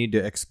 if they need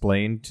to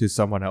explain to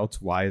someone else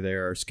why they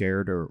are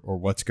scared or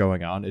what's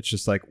going on, it's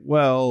just like,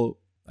 well,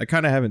 I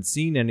kind of haven't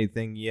seen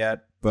anything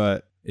yet,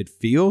 but it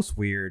feels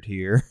weird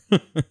here.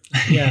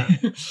 Yeah.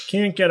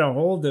 Can't get a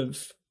hold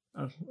of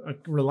a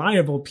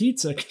reliable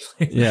pizza.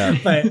 Yeah.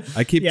 But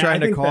I keep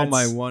trying to call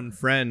my one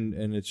friend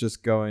and it's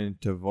just going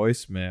to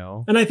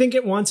voicemail. And I think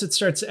once it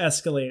starts to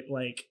escalate,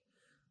 like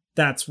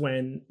that's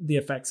when the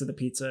effects of the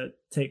pizza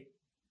take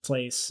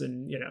place,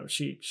 and you know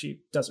she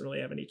doesn't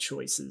really have any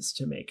choices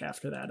to make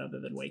after that other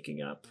than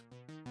waking up.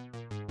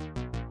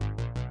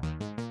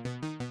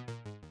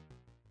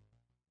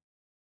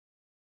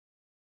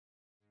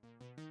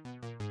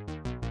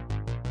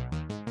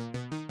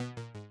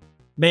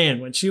 Man,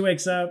 when she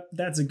wakes up,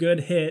 that's a good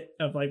hit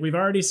of like, we've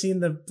already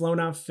seen the blown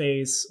off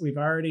face, we've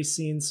already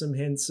seen some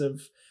hints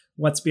of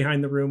what's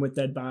behind the room with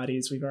dead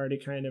bodies, we've already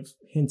kind of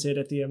hinted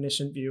at the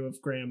omniscient view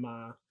of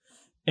grandma.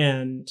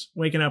 And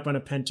waking up on a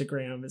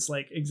pentagram is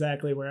like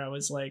exactly where I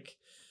was like,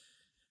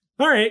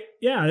 all right,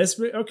 yeah,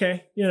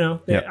 okay. You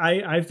know,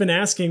 I've been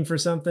asking for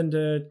something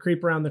to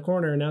creep around the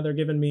corner. And now they're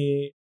giving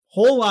me a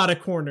whole lot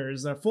of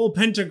corners, a full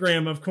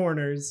pentagram of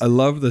corners. I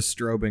love the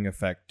strobing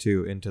effect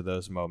too into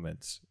those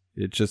moments.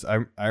 It just,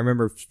 I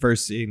remember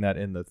first seeing that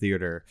in the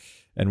theater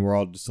and we're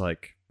all just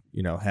like,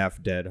 you know,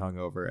 half dead,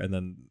 hungover. And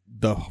then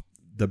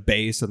the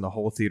bass and the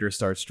whole theater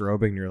starts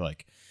strobing and you're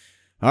like,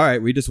 all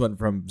right, we just went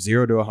from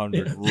 0 to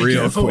 100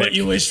 real quick. What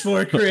you wish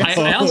for, Chris.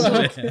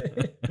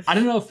 I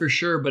don't know for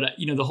sure, but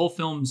you know, the whole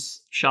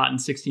film's shot in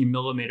 16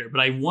 millimeter.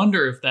 But I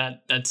wonder if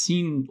that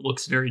scene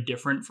looks very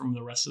different from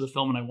the rest of the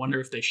film, and I wonder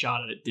if they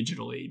shot it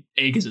digitally.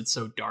 Because it's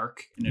so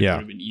dark, and it would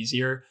have been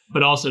easier.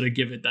 But also to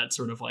give it that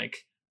sort of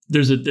like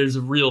there's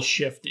a real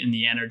shift in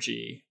the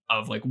energy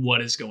of like what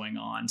is going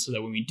on, so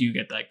that when we do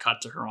get that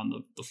cut to her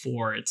on the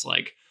floor, it's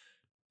like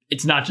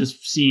it's not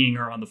just seeing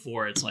her on the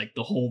floor. It's like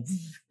the whole.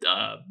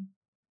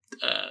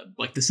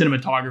 Like the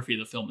cinematography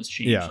of the film has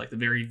changed, like the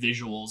very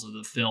visuals of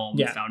the film,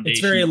 the foundation. It's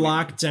very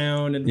locked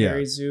down and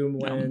very zoom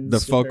lens. The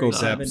focal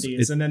depths.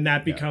 And then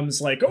that becomes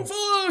like, oh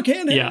fuck,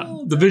 handheld. Yeah,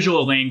 the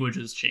visual language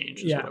has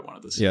changed is what I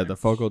wanted to say. Yeah, the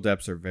focal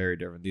depths are very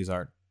different. These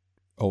aren't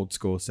old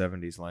school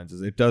 70s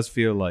lenses. It does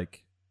feel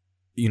like,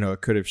 you know,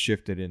 it could have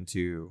shifted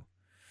into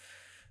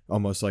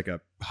almost like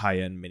a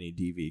high-end mini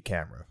DV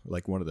camera,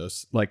 like one of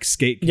those like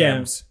skate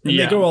cams. And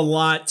they go a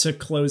lot to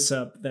close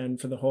up then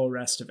for the whole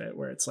rest of it,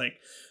 where it's like,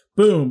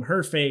 boom,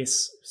 her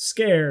face,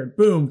 scared.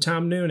 Boom,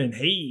 Tom Noonan,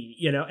 hey,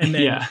 you know, and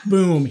then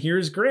boom,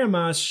 here's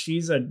Grandma.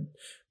 She's a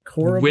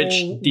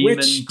horrible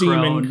witch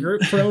demon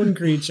crone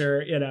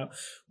creature, you know,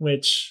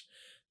 which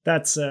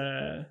that's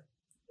our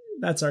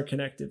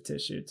connective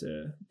tissue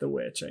to the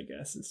witch, I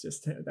guess. It's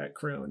just that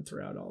crone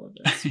throughout all of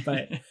this.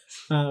 But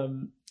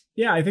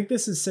yeah, I think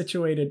this is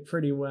situated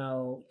pretty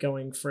well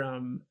going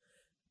from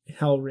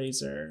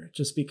Hellraiser,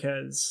 just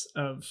because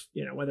of,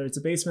 you know, whether it's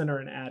a basement or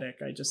an attic.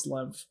 I just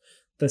love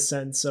the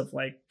sense of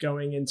like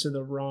going into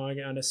the wrong,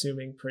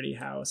 unassuming pretty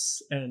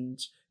house,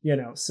 and you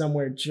know,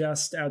 somewhere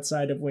just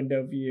outside of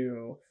window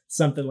view,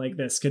 something like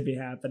this could be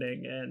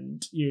happening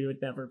and you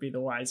would never be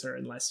the wiser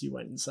unless you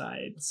went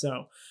inside.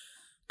 So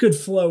good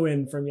flow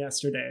in from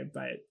yesterday.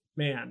 But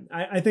man,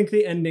 I think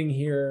the ending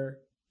here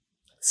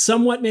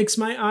somewhat makes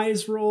my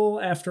eyes roll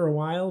after a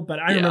while, but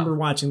I remember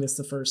watching this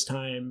the first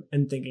time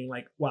and thinking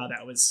like, wow,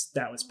 that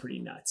was pretty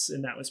nuts,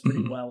 and that was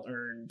pretty well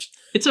earned.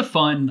 It's a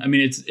fun, I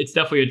mean, it's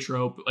definitely a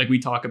trope. Like we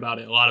talk about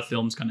it, a lot of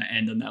films kind of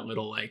end on that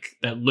little like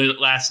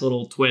last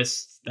little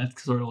twist, that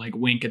sort of like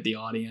wink at the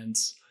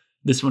audience.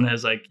 This one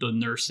has like the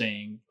nurse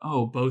saying,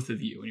 "Oh, both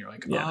of you," and you're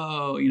like,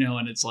 "Oh," you know,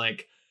 and it's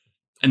like,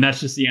 and that's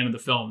just the end of the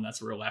film.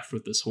 That's where we're left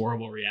with this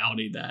horrible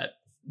reality that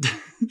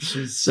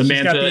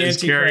Samantha is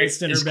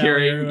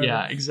carrying.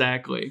 Yeah,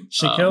 exactly.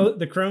 She killed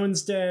the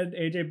crone's dead.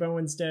 AJ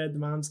Bowen's dead. The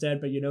mom's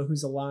dead. But you know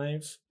who's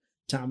alive?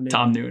 Tom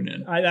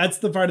Noonan. That's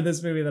the part of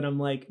this movie that I'm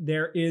like,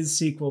 there is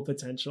sequel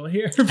potential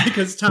here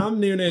because Tom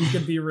Noonan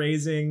could be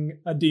raising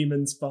a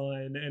demon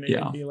spawn, and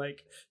it could be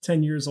like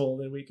 10 years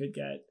old, and we could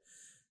get,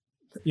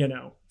 you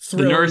know,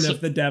 Throne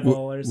of the Devil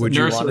or something. Would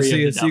you want to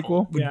see a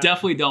sequel? We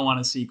definitely don't want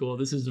a sequel.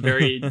 This is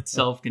very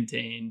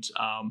self-contained.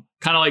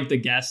 Kind of like The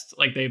Guest.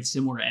 Like they have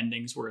similar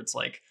endings where it's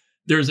like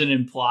there's an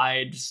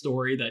implied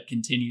story that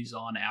continues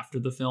on after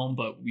the film,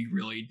 but we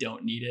really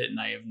don't need it, and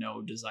I have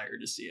no desire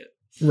to see it.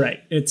 Right.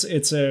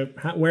 It's a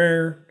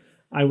where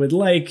I would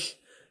like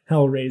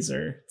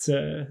Hellraiser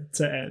to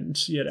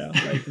end, you know,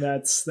 like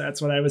that's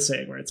what I was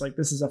saying, where it's like,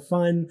 this is a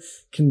fun,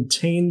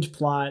 contained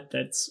plot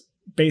that's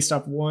based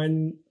off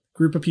one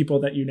group of people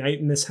that unite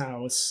in this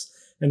house.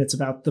 And it's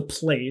about the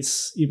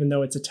place, even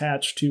though it's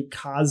attached to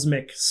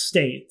cosmic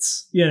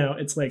states, you know,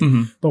 it's like,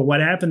 but what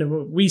happened and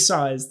what we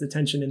saw is the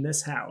tension in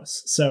this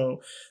house.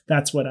 So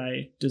that's what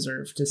I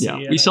deserve to see.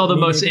 Yeah, we saw the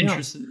most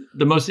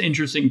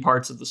interesting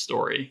parts of the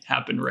story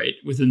happen right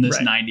within this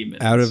 90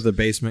 minutes. Out of the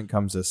basement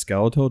comes a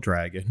skeletal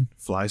dragon,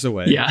 flies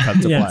away, yeah.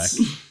 cut to black.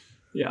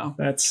 Yeah.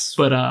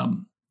 But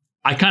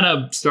I kind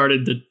of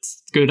started to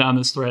go down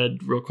this thread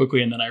real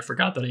quickly, and then I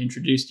forgot that I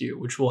introduced you,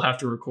 which we'll have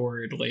to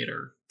record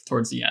later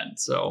towards the end.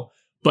 So,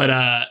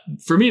 but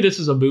for me, this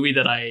is a movie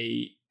that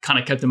I kind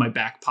of kept in my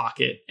back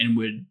pocket and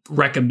would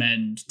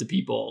recommend to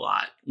people a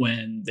lot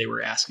when they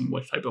were asking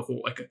what type of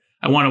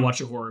I want to watch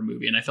a horror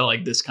movie. And I felt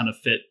like this kind of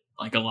fit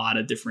like a lot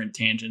of different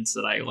tangents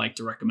that I like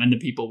to recommend to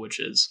people, which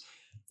is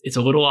it's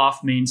a little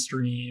off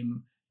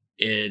mainstream.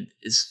 It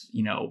is,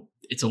 you know,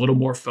 it's a little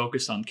more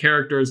focused on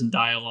characters and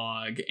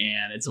dialogue,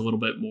 and it's a little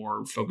bit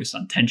more focused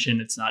on tension.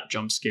 It's not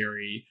jump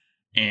scary.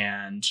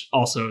 And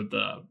also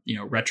the, you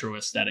know, retro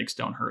aesthetics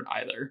don't hurt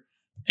either.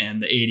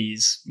 And the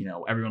 80s, you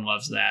know, everyone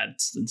loves that.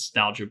 It's the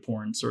nostalgia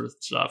porn sort of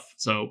stuff.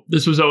 So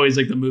this was always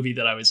like the movie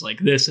that I was like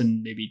this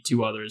and maybe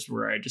two others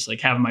where I just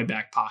like have in my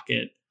back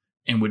pocket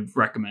and would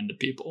recommend to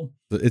people.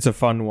 It's a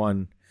fun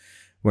one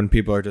when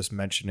people are just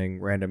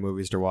mentioning random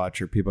movies to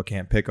watch or people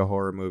can't pick a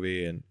horror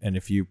movie. And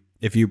if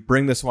you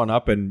bring this one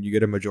up and you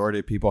get a majority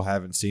of people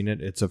haven't seen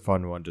it, it's a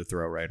fun one to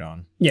throw right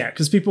on. Yeah,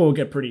 because people will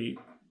get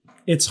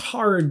it's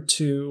hard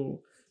to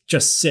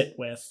just sit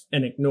with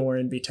and ignore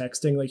and be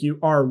texting. Like you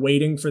are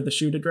waiting for the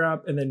shoe to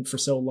drop, and then for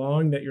so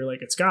long that you're like,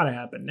 it's got to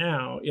happen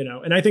now, you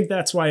know? And I think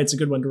that's why it's a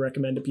good one to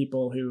recommend to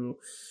people who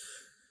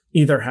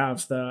either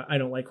have I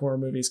don't like horror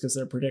movies because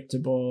they're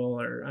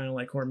predictable, or I don't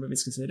like horror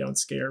movies because they don't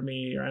scare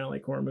me, or I don't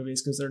like horror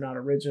movies because they're not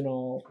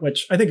original,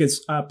 which I think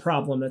is a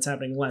problem that's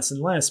happening less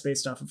and less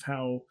based off of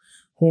how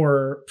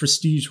horror,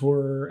 prestige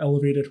horror,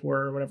 elevated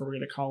horror, whatever we're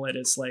going to call it,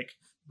 is like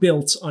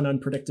built on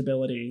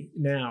unpredictability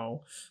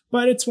now.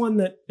 But it's one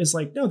that is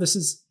like, no, this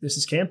is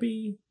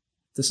campy.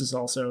 This is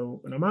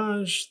also an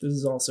homage. This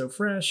is also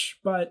fresh,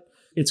 but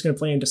it's going to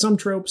play into some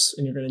tropes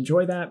and you're going to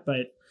enjoy that.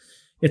 But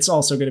it's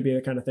also going to be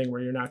the kind of thing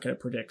where you're not going to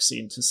predict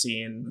scene to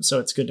scene. So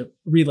it's good to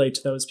relate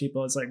to those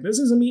people. It's like, this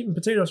is a meat and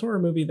potatoes horror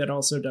movie that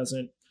also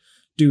doesn't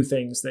do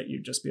things that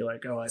you'd just be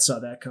like, oh, I saw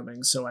that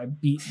coming, so I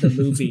beat the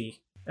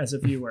movie as a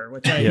viewer,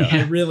 which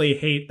I really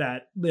hate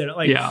that. You know,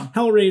 like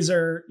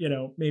Hellraiser, you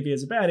know, maybe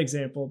is a bad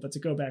example, but to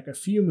go back a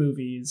few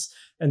movies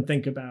and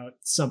think about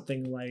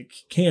something like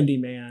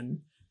Candyman,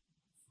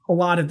 a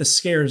lot of the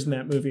scares in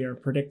that movie are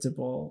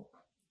predictable,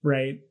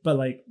 right? But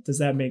like, does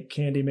that make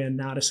Candyman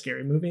not a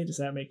scary movie? Does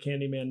that make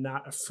Candyman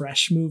not a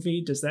fresh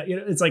movie? Does that, you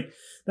know, it's like,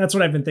 that's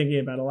what I've been thinking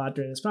about a lot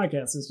during this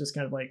podcast, is just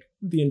kind of like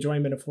the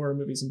enjoyment of horror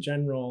movies in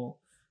general,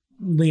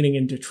 leaning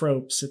into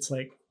tropes. It's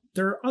like,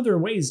 there are other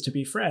ways to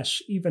be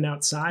fresh, even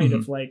outside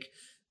of like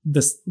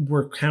this,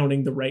 we're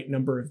counting the right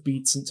number of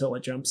beats until a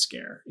jump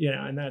scare, you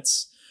know, and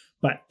that's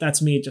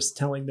me just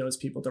telling those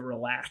people to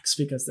relax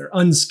because they're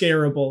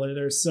unscarable or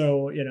they're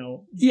so, you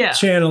know,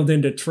 channeled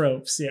into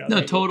tropes. Yeah.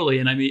 No, totally.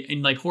 And I mean,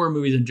 in like horror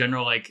movies in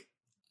general, like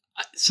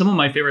some of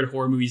my favorite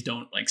horror movies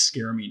don't like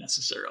scare me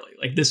necessarily.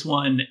 Like this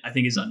one I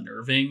think is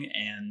unnerving,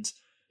 and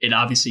it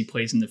obviously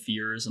plays in the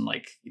fears and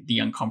like the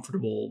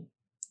uncomfortable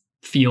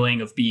feeling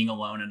of being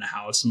alone in a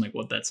house and like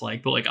what that's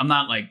like. But like, I'm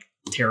not like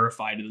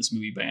terrified of this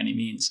movie by any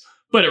means,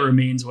 but it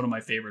remains one of my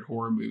favorite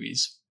horror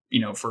movies,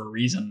 you know, for a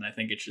reason. I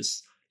think it's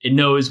just, it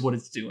knows what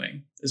it's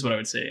doing is what I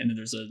would say. And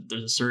there's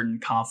a certain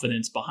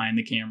confidence behind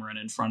the camera and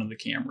in front of the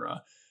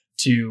camera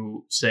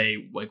to say,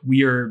 like,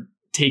 we are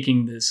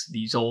taking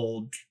these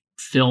old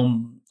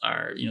film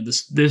or, you know,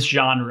 this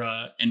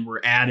genre, and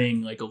we're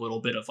adding like a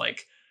little bit of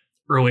like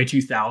early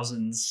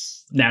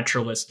 2000s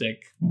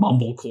naturalistic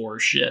mumblecore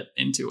shit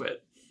into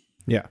it.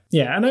 Yeah.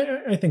 Yeah. And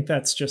I think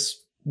that's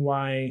just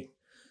why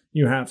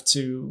you have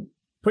to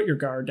put your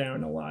guard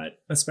down a lot,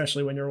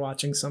 especially when you're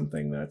watching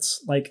something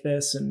that's like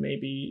this. And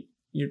maybe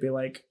you'd be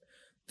like,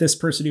 this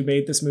person who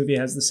made this movie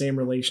has the same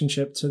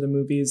relationship to the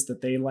movies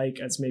that they like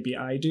as maybe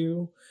I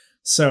do.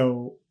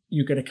 So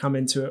you're going to come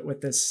into it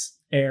with this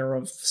air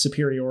of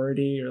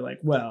superiority. You're like,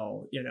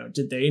 well, you know,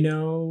 did they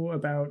know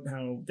about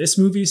how this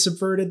movie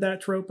subverted that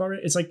trope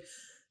already? It's like,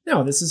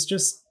 no, this is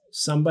just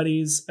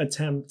somebody's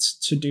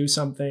attempt to do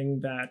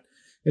something that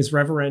is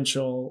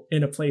reverential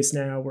in a place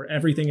now where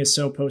everything is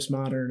so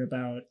postmodern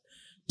about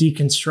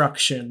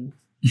deconstruction,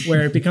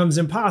 where it becomes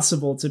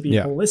impossible to be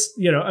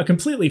you know, a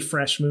completely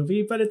fresh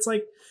movie. But it's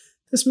like,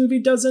 this movie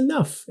does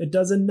enough. It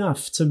does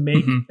enough to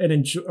make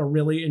a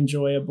really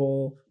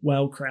enjoyable,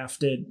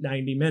 well-crafted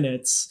 90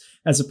 minutes,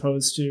 as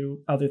opposed to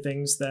other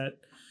things that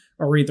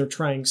are either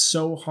trying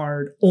so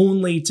hard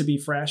only to be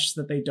fresh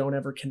that they don't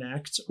ever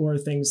connect, or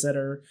things that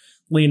are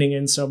leaning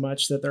in so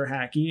much that they're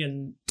hacky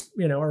and,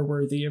 you know, are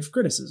worthy of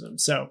criticism.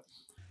 So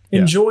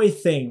Enjoy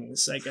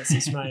things, I guess,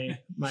 is my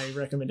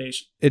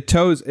recommendation. It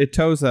toes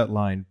that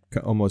line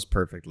almost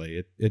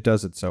perfectly. It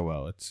does it so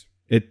well.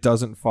 It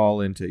doesn't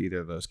fall into either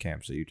of those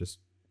camps that you just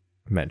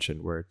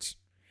mentioned, where it's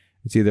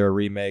either a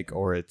remake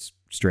or it's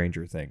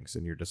Stranger Things,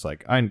 and you're just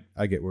like,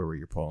 I get where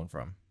you're pulling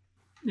from.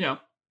 Yeah.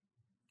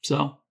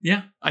 So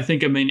yeah, I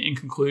think, I mean, in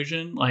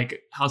conclusion,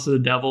 like House of the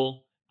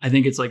Devil, I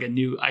think it's like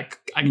I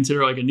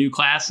consider it like a new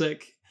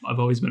classic. I've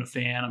always been a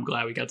fan. I'm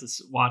glad we got to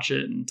watch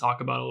it and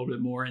talk about it a little bit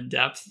more in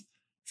depth.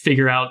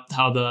 Figure out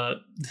how the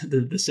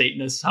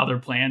Satanists, how their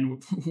plan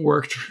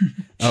worked.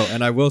 Oh,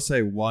 and I will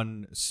say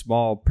one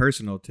small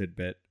personal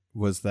tidbit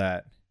was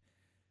that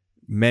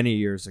many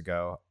years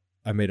ago,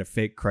 I made a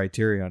fake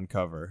Criterion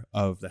cover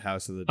of the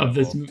House of the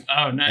Devil.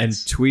 Oh, nice. And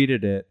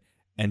tweeted it,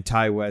 and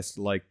Ty West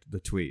liked the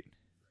tweet.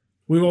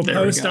 We will There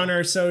post we go. on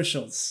our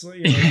socials.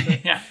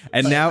 Yeah.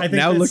 And But I now think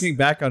that's- looking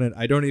back on it,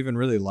 I don't even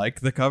really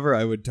like the cover.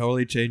 I would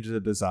totally change the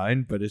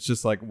design, but it's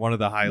just like one of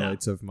the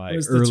highlights of my It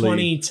was the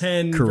early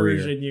 2010 career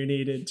version you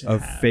needed to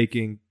of have.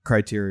 faking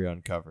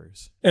Criterion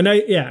covers. And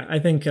I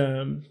think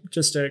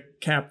just to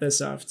cap this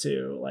off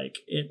too, like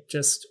it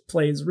just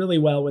plays really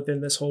well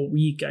within this whole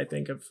week, I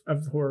think,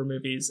 of horror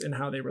movies and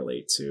how they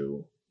relate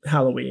to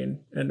Halloween,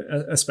 and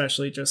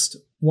especially just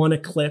one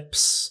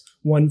eclipse,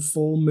 one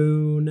full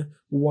moon,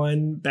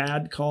 one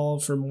bad call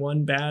from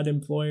one bad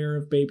employer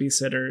of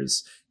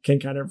babysitters can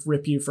kind of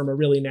rip you from a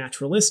really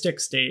naturalistic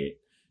state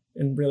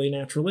and really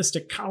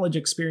naturalistic college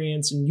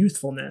experience and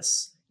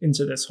youthfulness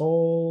into this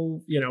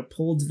whole,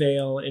 pulled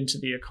veil into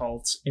the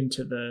occult,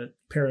 into the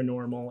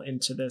paranormal,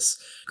 into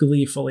this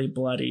gleefully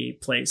bloody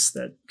place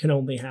that can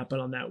only happen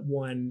on that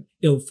one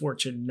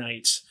ill-fortunate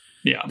night.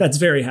 Yeah. That's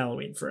very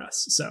Halloween for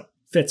us. So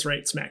fits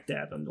right smack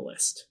dab on the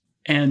list.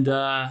 And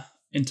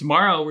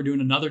tomorrow we're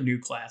doing another new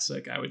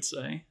classic, I would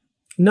say.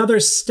 Another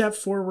step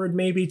forward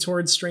maybe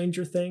towards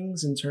Stranger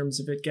Things in terms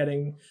of it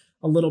getting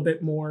a little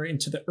bit more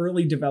into the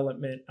early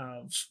development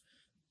of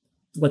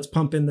let's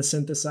pump in the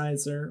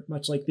synthesizer,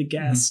 much like The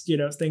Guest,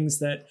 things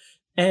that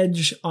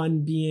edge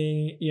on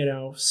being,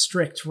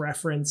 strict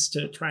reference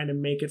to trying to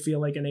make it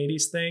feel like an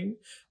 80s thing.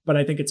 But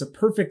I think it's a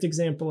perfect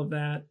example of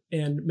that,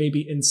 and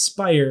maybe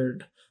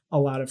inspired a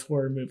lot of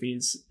horror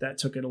movies that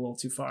took it a little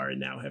too far and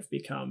now have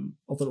become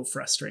a little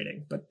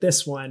frustrating. But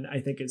this one, I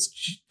think,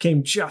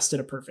 came just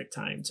at a perfect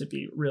time to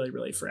be really,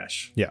 really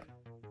fresh. Yeah.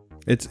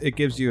 It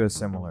gives you a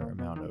similar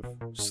amount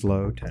of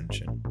slow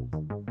tension.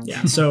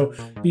 Yeah. So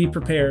be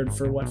prepared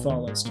for what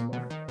follows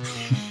tomorrow.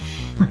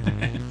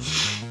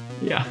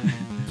 Yeah.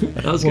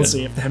 That was We'll good.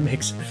 see if that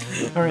makes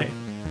it. All right.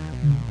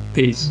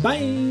 Peace.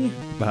 Bye.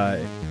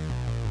 Bye.